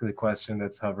ask the question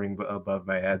that's hovering above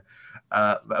my head.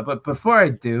 But before I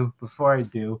do,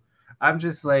 I'm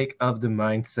just like of the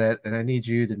mindset, and I need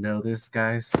you to know this,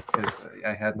 guys, because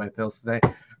I had my pills today.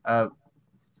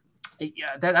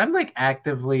 Yeah, that I'm like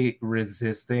actively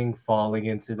resisting falling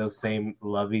into those same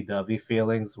lovey-dovey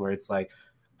feelings where it's like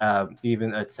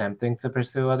even attempting to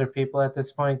pursue other people at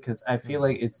this point because I feel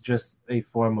like it's just a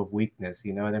form of weakness.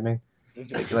 You know what I mean?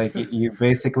 Like you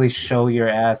basically show your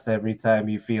ass every time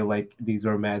you feel like these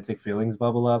romantic feelings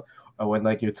bubble up, or when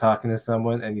like you're talking to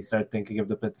someone and you start thinking of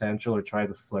the potential or try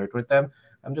to flirt with them.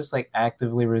 I'm just like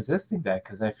actively resisting that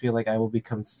because I feel like I will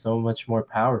become so much more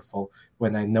powerful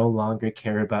when I no longer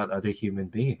care about other human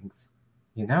beings.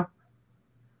 You know?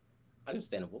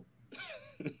 Understandable.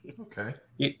 Okay.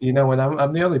 You know, when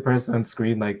I'm the only person on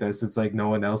screen like this, it's like no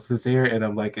one else is here, and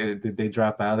I'm like, did they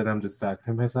drop out? And I'm just talking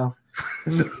to myself.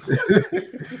 we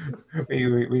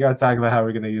gotta talk about how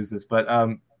we're gonna use this, but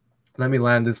let me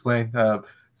land this plane.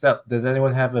 So, does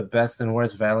anyone have a best and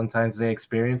worst Valentine's Day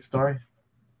experience story?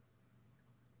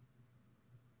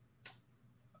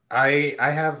 I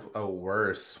have a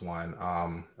worse one.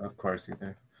 Of course you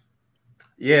do.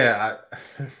 Yeah,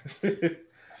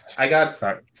 I got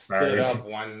Sorry. stood up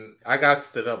one. I got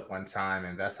stood up one time,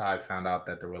 and that's how I found out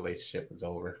that the relationship was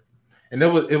over. And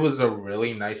it was a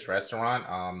really nice restaurant.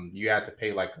 You had to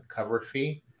pay like a cover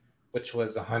fee, which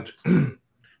was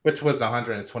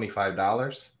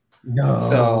 $125. No.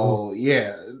 So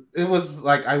yeah, it was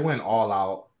like I went all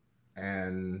out,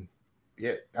 and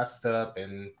yeah, got stood up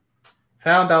and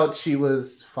found out she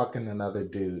was fucking another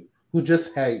dude who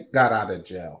just got out of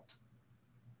jail.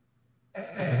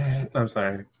 I'm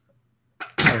sorry.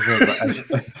 I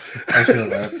should have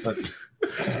laughed, but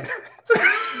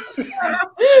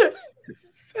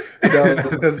no,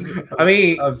 because I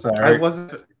mean, I'm sorry.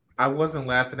 I wasn't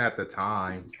laughing at the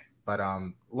time, but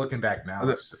looking back now,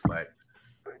 it's just like,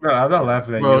 no, I'm not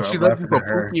laughing at Bro, you. she I'm left laughing for at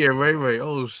her. Pookie and Ray Ray.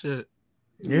 Oh shit.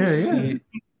 Yeah.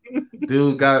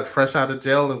 Dude got fresh out of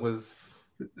jail and was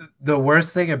the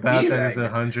worst thing about that is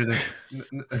 100.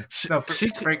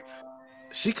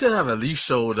 She could have at least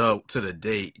showed up to the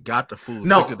date, got the food.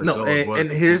 No.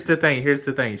 And here's the thing.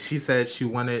 She said she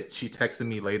texted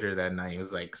me later that night. It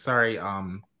was like, sorry,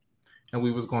 and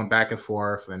we was going back and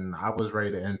forth, and I was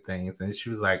ready to end things, and she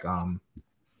was like,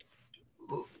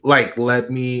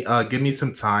 let me give me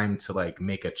some time to like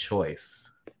make a choice.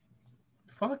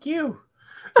 Fuck you.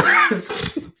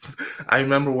 I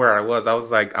remember where I was. I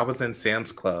was in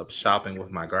Sam's Club shopping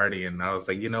with my guardian, and I was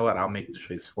like, you know what? I'll make the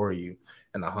choice for you,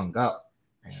 and I hung up.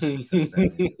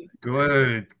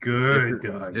 Good.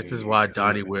 This is why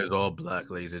Donnie wears all black,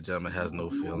 ladies and gentlemen, has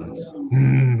no feelings.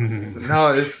 No,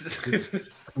 it's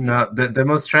no. The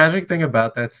most tragic thing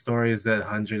about that story is that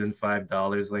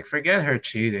 $105. Like, forget her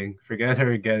cheating, forget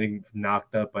her getting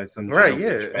knocked up by some right,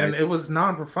 yeah, and it was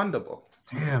non-refundable.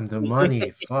 Damn, the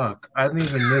money. Fuck, I didn't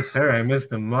even miss her. I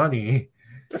missed the money.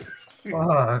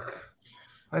 Fuck.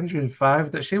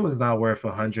 105. She was not worth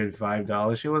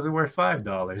 $105. She wasn't worth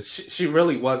 $5. She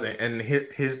really wasn't. And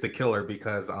here's the killer,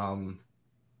 because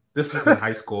this was in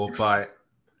high school, but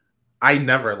I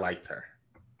never liked her.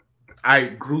 I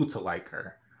grew to like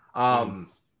her. I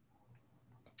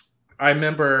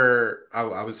remember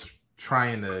I was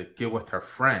trying to get with her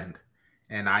friend,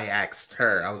 and I asked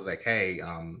her. I was like, "Hey,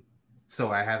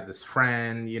 so I have this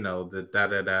friend. You know, the da.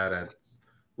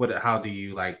 What? How do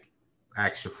you like?"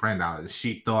 Ask your friend out.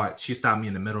 She stopped me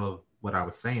in the middle of what I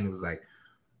was saying. It was like,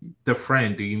 the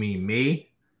friend, do you mean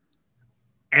me?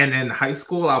 And in high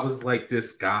school, I was like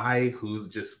this guy who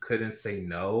just couldn't say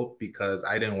no because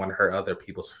I didn't want to hurt other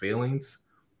people's feelings.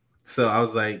 So I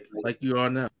was like you are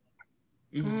now.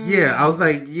 Yeah, I was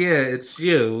like, yeah, it's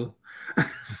you.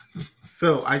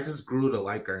 So I just grew to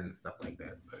like her and stuff like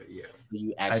that. But yeah,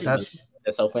 you actually put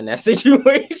yourself in that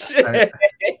situation.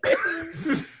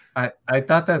 I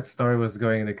thought that story was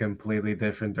going in a completely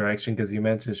different direction because you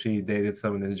mentioned she dated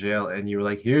someone in jail, and you were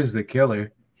like, "Here's the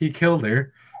killer. He killed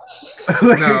her."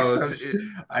 No,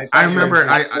 I remember.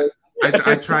 I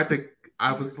tried to.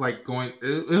 I was like going.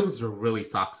 It was a really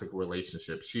toxic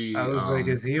relationship. I was like,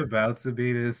 "Is he about to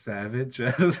be this savage?"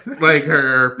 Like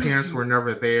her parents were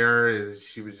never there.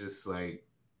 She was just like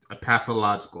a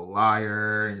pathological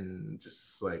liar and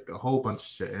just like a whole bunch of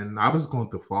shit. And I was going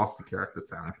through foster care at the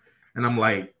time, and I'm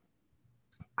like,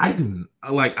 I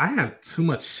have too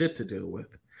much shit to deal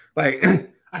with. Like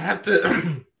I have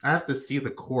to see the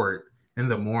court in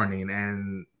the morning,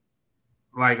 and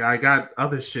like I got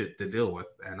other shit to deal with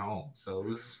at home. So it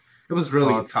was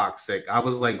really toxic. I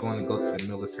was like going to go to the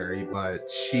military, but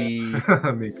she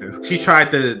me too. She tried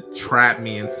to trap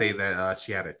me and say that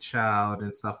she had a child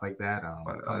and stuff like that.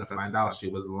 To find out she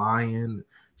was lying.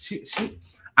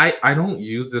 I don't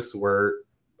use this word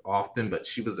often, but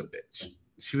she was a bitch.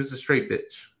 She was a straight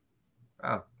bitch.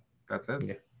 Oh, that's it?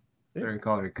 Yeah. They're going to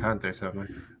call her a cunt or something.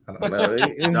 I don't know.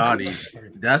 Donnie,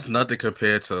 that's nothing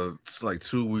compared to like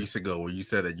 2 weeks ago when you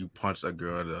said that you punched a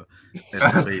girl in the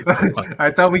face.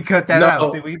 I thought we cut that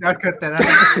out. Did we not cut that out?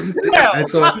 I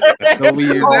thought we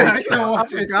use that.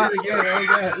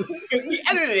 We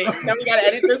edited it. Now we gotta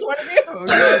edit this one again. Oh,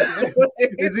 God.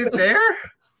 Is it there?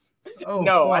 Oh,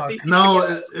 no, fuck. I think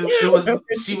it was.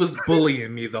 She was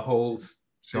bullying me the whole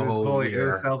year.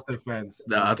 It was self-defense.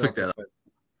 No, I took that.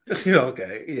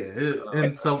 Okay, yeah.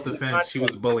 In self-defense, she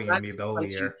was bullying me the whole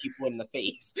year. People in the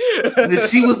face.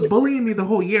 She was bullying me the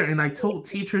whole year, and I told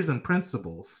teachers and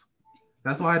principals.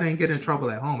 That's why I didn't get in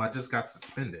trouble at home. I just got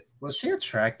suspended. Was she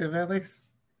attractive, Alex?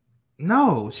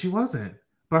 No, she wasn't.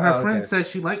 But her friend said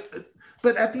she liked it.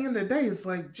 But at the end of the day, it's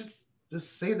like just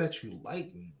say that you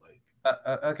like me.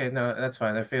 Okay, no, that's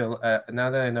fine. I feel now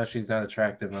that I know she's not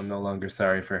attractive, I'm no longer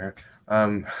sorry for her.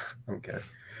 Okay.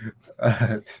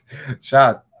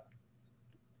 Shot.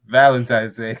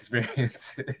 Valentine's Day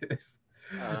experiences.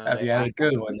 Have you had a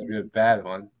good one? Have you had a bad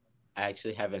one? I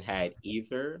actually haven't had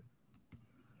either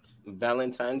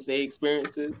Valentine's Day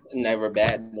experiences. Never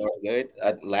bad nor good.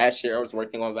 Last year I was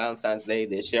working on Valentine's Day.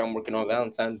 This year I'm working on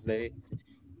Valentine's Day.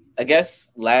 I guess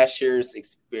last year's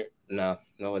experience. No,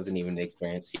 it wasn't even the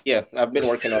experience. Yeah, I've been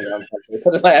working on Valentine's Day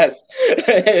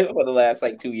for the last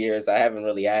like 2 years. I haven't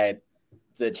really had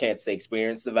the chance to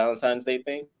experience the Valentine's Day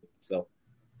thing. So.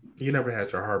 You never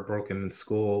had your heart broken in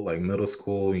school, like middle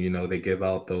school? You know, they give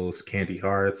out those candy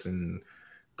hearts and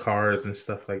cards and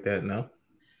stuff like that. No,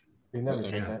 you never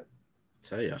did that. I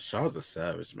tell you, Shaw's a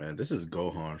savage, man. This is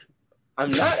Gohan. I'm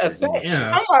not a savage.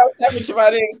 Yeah. I'm not a savage if I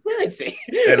didn't experience it.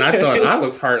 And I thought I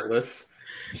was heartless.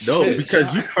 No, because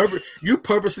you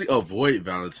purposely avoid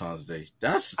Valentine's Day.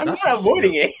 I'm not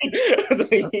avoiding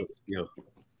it.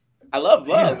 I love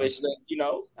love. Yeah. It's just,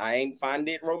 I ain't find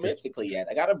it romantically yet.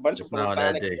 I got a bunch of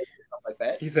platonic and stuff like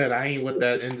that. He said, I ain't with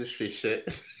that industry shit.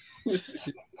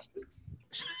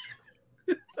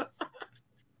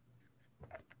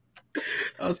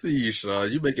 I'll see you,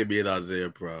 Sean. You making me and Isaiah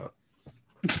proud.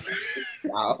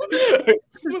 Wow.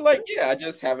 But I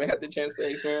just haven't had the chance to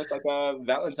experience like a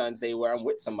Valentine's Day where I'm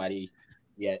with somebody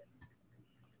yet.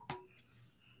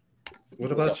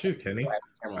 What about you, Kenny?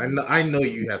 I know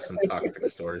you have some toxic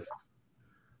stories.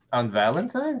 On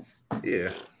Valentine's? Yeah.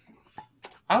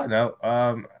 I don't know.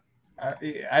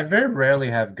 I very rarely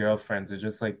have girlfriends. It's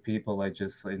just like people I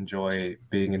just enjoy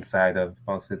being inside of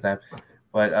most of the time.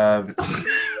 But I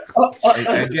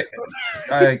get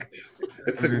like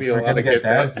it took me a while to get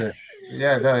down to.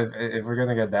 Yeah, no. If we're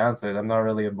gonna get down to it, I'm not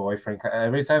really a boyfriend.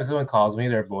 Every time someone calls me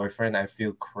their boyfriend, I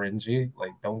feel cringy.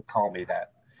 Like, don't call me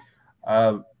that.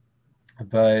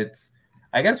 But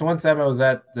I guess one time I was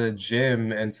at the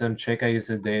gym and some chick I used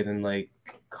to date in like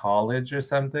college or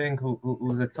something who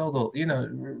was a total,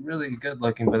 really good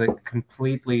looking, but like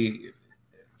completely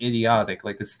idiotic,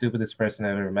 like the stupidest person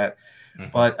I've ever met.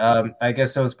 Mm-hmm. But I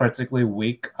guess I was particularly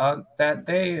weak on that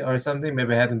day or something.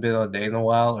 Maybe I hadn't been on a date in a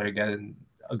while or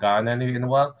gone any in a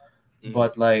while. Mm-hmm.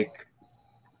 But like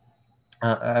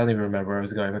I don't even remember where I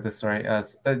was going with this story.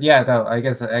 Yeah, no, I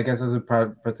guess I was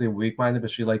particularly weak-minded,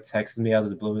 but she like texted me out of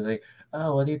the blue and was like,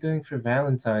 "Oh, what are you doing for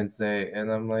Valentine's Day?"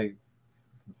 And I'm like,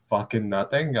 "Fucking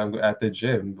nothing. I'm at the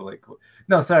gym." But like,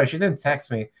 no, sorry, she didn't text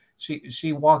me.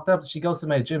 She walked up. She goes to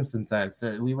my gym sometimes.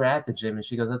 So we were at the gym, and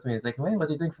she goes up to me and is like, "Hey, what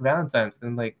are you doing for Valentine's?" And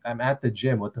I'm like, "I'm at the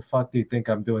gym. What the fuck do you think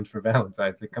I'm doing for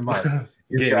Valentine's? Like, come on,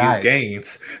 use your eyes."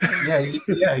 Gains.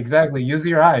 Yeah, exactly. Use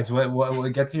your eyes. What?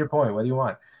 Get to your point. What do you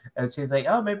want? And she's like,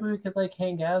 "Oh, maybe we could like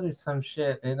hang out or some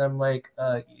shit." And I'm like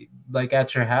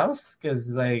at your house? Because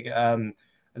like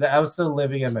I was still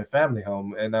living at my family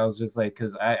home, and I was just like,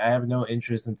 because I have no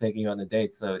interest in taking you on a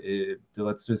date, so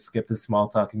let's just skip the small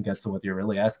talk and get to what you're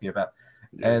really asking about.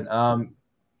 Yeah.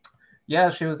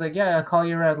 And she was like, "Yeah, I'll call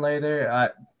you around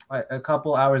later." A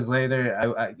couple hours later,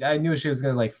 I knew she was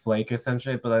gonna like flake or some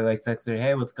shit, but I like text her,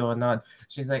 "Hey, what's going on?"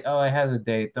 She's like, "Oh, I had a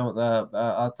date. Don't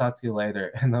I'll talk to you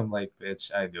later." And I'm like,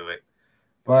 "Bitch, I knew it."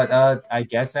 But I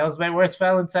guess that was my worst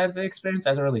Valentine's Day experience.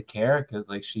 I don't really care because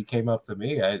like she came up to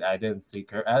me. I didn't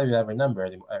seek her. I don't even have her number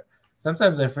anymore.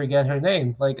 Sometimes I forget her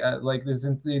name. Like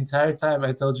the entire time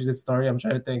I told you this story, I'm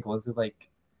trying to think. Was it like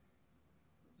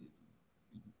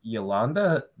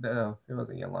Yolanda? No, it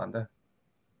wasn't Yolanda.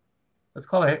 Let's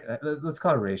call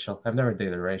her Rachel. I've never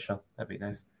dated Rachel. That'd be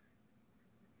nice.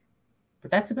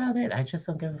 But that's about it. I just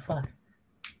don't give a fuck.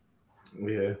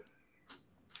 Yeah.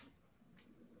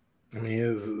 I mean,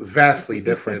 it's vastly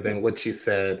different than what you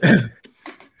said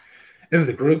in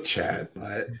the group chat,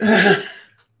 but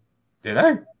did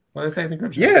I? What did I say in the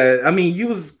group chat? Yeah, I mean, you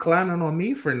was clowning on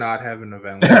me for not having a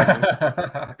Valentine.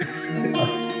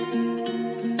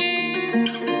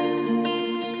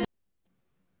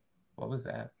 What was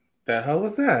that? The hell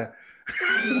was that?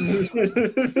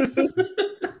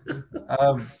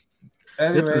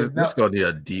 Anyway, this is gonna be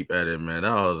a deep edit, man.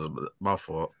 That was my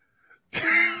fault.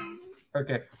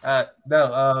 Okay.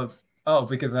 No. Oh,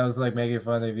 because I was like making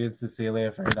fun of you and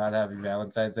Cecilia for not having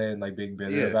Valentine's Day and like being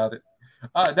bitter about it.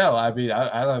 Oh no, I mean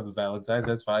I don't have Valentine's.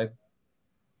 That's fine.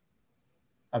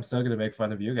 I'm still gonna make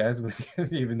fun of you guys,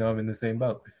 even though I'm in the same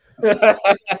boat.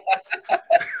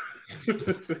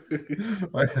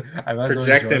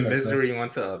 Projecting misery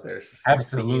onto others.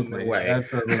 Absolutely,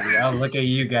 absolutely. Oh, look at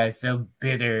you guys, so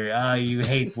bitter. Oh, you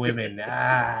hate women.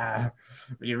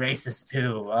 You're racist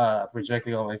too.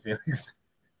 Projecting all my feelings.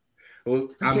 Well,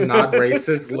 I'm not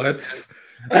racist. Let's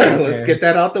get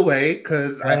that out the way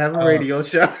because I have a radio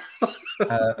show.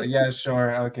 Yeah,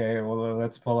 sure. Okay, well,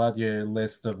 let's pull out your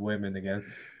list of women again.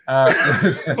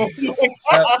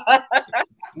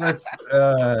 Let's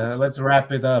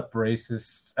wrap it up,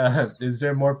 racist. Is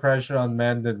there more pressure on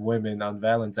men than women on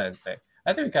Valentine's Day?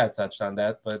 I think we kind of touched on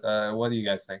that, but what do you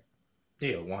guys think?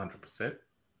 Yeah, 100%.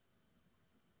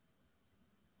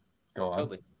 Go on.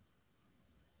 Totally.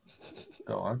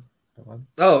 Go on.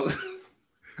 Oh,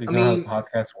 you know how the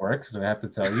podcast works? Do I have to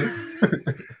tell you?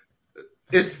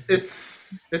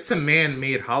 It's a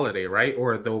man-made holiday, right?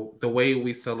 Or the way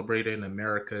we celebrate it in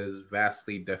America is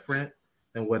vastly different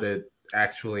than what it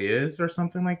actually is, or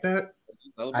something like that.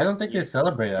 I don't think they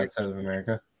celebrate outside of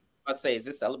America. I'd say, is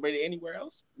it celebrated anywhere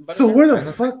else? So where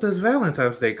the fuck does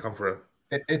Valentine's Day come from?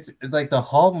 It's like the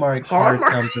Hallmark card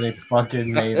company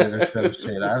fucking made it or some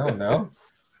shit. I don't know.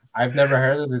 I've never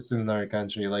heard of this in our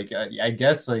country. Like, I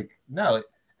guess, like, no,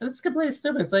 it's completely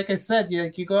stupid. It's like I said,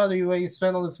 you go out of your way, you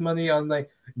spend all this money on like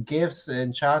gifts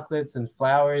and chocolates and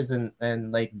flowers and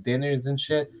like dinners and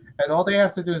shit, and all they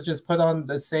have to do is just put on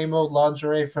the same old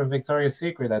lingerie from Victoria's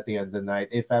Secret at the end of the night,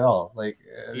 if at all. Like,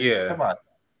 come on,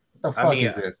 what the fuck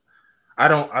is this? I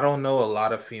don't know a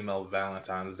lot of female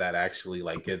Valentines that actually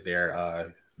like give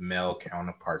their male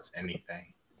counterparts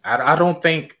anything. I don't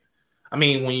think. I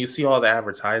mean, when you see all the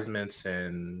advertisements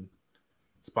and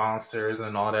sponsors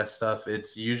and all that stuff,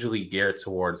 it's usually geared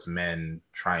towards men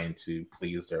trying to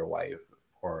please their wife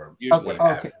or usually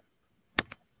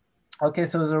Okay,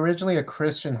 so it was originally a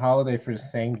Christian holiday for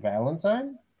Saint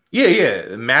Valentine?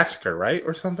 Yeah, massacre, right?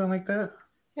 Or something like that.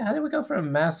 Yeah, how did we go from a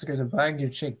massacre to buying your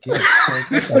chick gifts?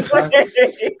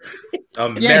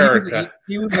 America. Yeah,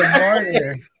 he was a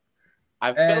martyr.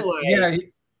 I feel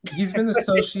like he's been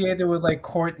associated with like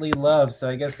courtly love, so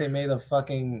I guess they made a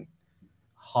fucking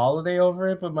holiday over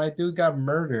it, but my dude got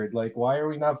murdered. Like, why are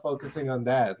we not focusing on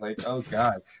that? Like, oh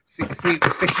god. See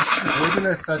women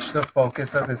are such the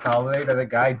focus of this holiday that a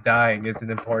guy dying isn't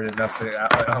important enough to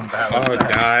balance. Oh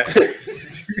god.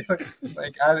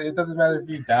 Like, it doesn't matter if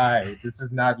you die. This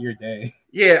is not your day.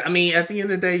 Yeah, I mean, at the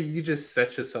end of the day, you just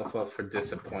set yourself up for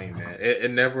disappointment.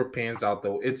 It never pans out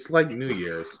though. It's like New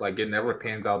Year's. Like, it never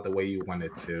pans out the way you want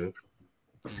it to,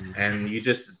 and you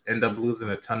just end up losing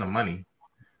a ton of money.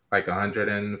 Like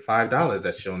 $105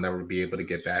 that you'll never be able to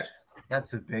get back.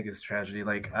 That's the biggest tragedy.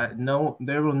 Like, no,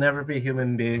 there will never be a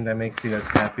human being that makes you as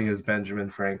happy as Benjamin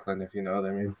Franklin, if you know what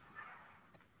I mean.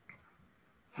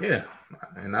 Yeah,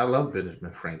 and I love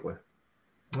Benjamin Franklin.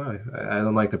 Well, I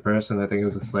don't like the person. I think he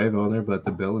was a slave owner, but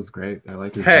the bill is great. I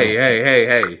like his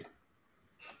Hey.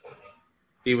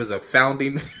 He was a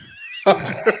founding...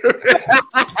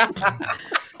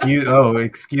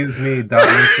 Excuse me,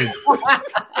 Donnie.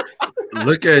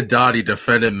 Look at Dottie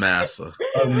defending Massa.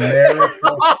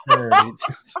 America first.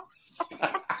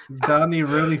 Donnie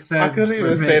really said. I couldn't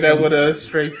even say that with a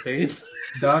straight face.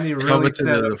 Donnie really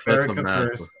said America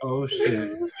first. Oh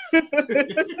shit!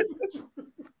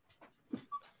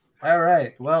 All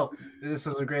right. Well, this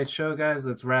was a great show, guys.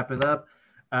 Let's wrap it up.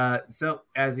 So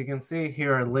as you can see,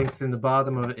 here are links in the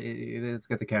bottom of it. Let's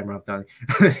get the camera off, Donnie.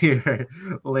 Here are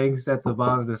links at the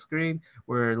bottom of the screen.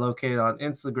 We're located on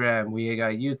Instagram. We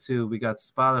got YouTube. We got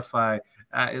Spotify.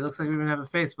 It looks like we even have a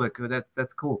Facebook.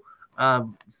 That's cool.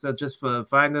 So just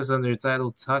find us under the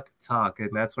title TUC Talk, and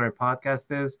that's where our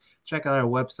podcast is. Check out our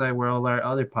website where all our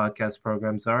other podcast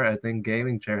programs are. I think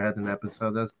Gaming Chair had an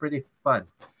episode that was pretty fun.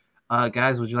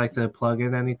 Guys, would you like to plug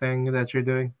in anything that you're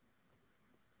doing?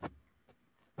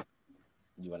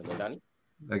 You want to go, Donnie?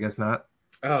 I guess not.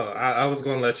 Oh, I was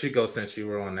going to let you go since you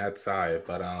were on that side.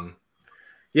 But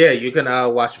yeah, you can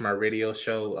watch my radio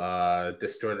show,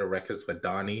 Distorted Records with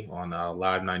Donnie, on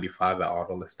Live 95 at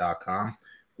Autolist.com.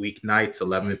 Weeknights,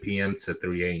 11 p.m. to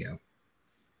 3 a.m.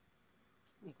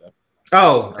 Okay.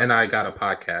 Oh, and I got a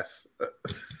podcast.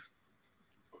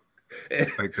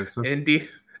 Like this one?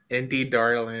 Indie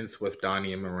Darlings with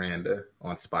Donnie and Miranda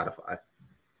on Spotify.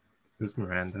 Who's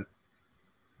Miranda?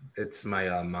 It's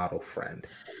my model friend.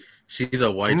 She's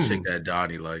a white chick that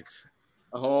Donnie likes.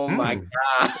 Oh my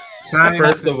god!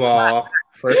 First of all,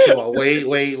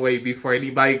 wait. Before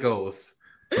anybody goes,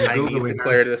 I need to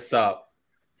clear this up.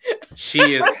 She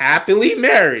is happily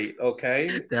married. Okay,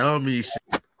 that don't mean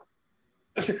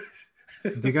shit.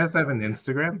 Do you guys have an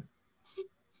Instagram?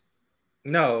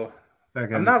 No,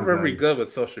 Okay, I'm not very good with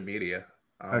social media.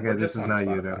 Okay, this is not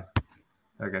you then.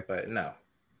 Okay, but no,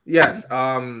 yes.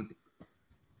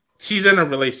 She's in a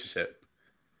relationship.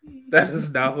 That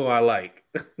is not who I like.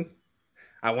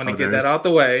 I want to get that out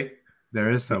the way. There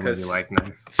is someone you like,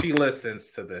 nice. She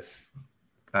listens to this.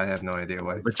 I have no idea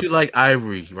why. But you like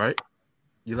ivory, right?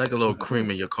 You like a little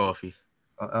cream in your coffee.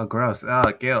 Oh, gross.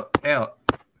 Oh, Gail. Ew.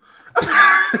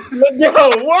 Yo,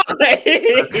 why?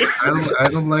 I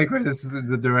don't like where this is in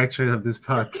the direction of this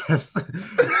podcast.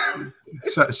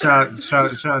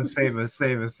 Sean,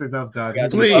 save us. Enough, dog.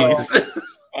 Please.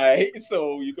 All right,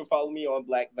 so you can follow me on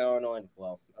Blackthorn on,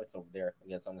 well, it's over there, I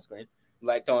guess, on the screen.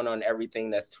 Blackthorn on everything.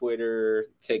 That's Twitter,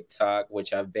 TikTok,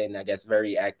 which I've been, I guess,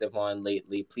 very active on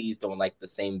lately. Please don't like the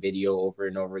same video over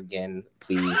and over again,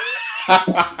 please.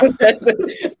 I'm tired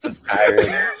of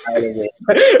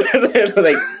it.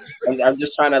 Like, I'm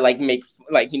just trying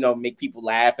to make people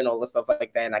laugh and all the stuff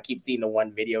like that. And I keep seeing the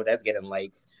one video that's getting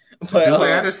likes. But do what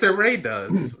Addison Rae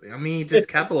does. I mean, just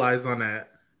capitalize on that.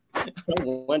 I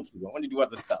don't want to. I want to do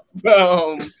other stuff.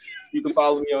 You can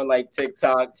follow me on like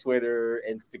TikTok, Twitter,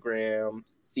 Instagram.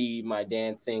 See my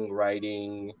dancing,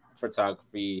 writing,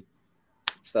 photography,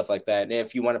 stuff like that. And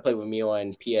if you want to play with me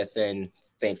on PSN,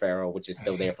 St. Pharaoh, which is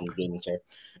still there from the gaming chair.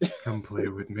 Come play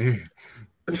with me.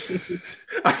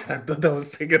 I thought that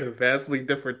was taking a vastly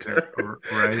different turn.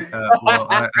 Right?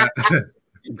 Well,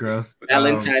 gross.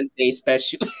 Valentine's Day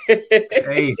special.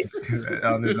 Hey,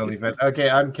 on his OnlyFans. Okay,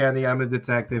 I'm Kenny. I'm a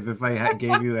detective. If I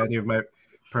gave you any of my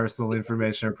personal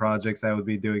information or projects, I would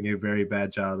be doing a very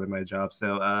bad job at my job.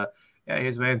 So, yeah,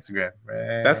 here's my Instagram.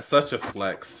 Right. That's such a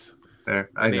flex.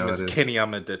 There, my name is Kenny.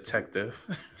 I'm a detective.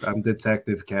 I'm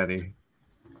Detective Kenny.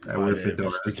 I wear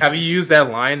fedoras. Have you used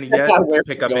that line yet to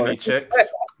pick up any chicks?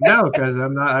 No, because I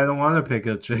don't want to pick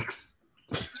up chicks.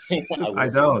 I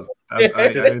don't.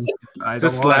 I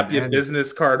just slap your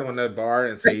business card on the bar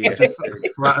and say, yeah. Just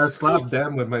slap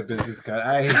them with my business card.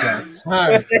 I ain't got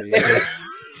time for you.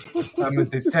 I'm a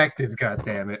detective,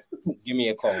 goddammit. Give me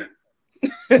a call.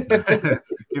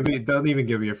 Don't even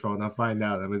give me your phone. I'll find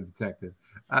out. I'm a detective.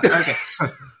 Okay.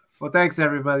 Well, thanks,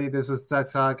 everybody. This was TUC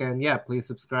Talk. And yeah, please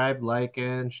subscribe, like,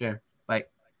 and share. Bye.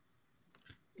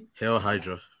 Hail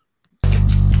Hydra.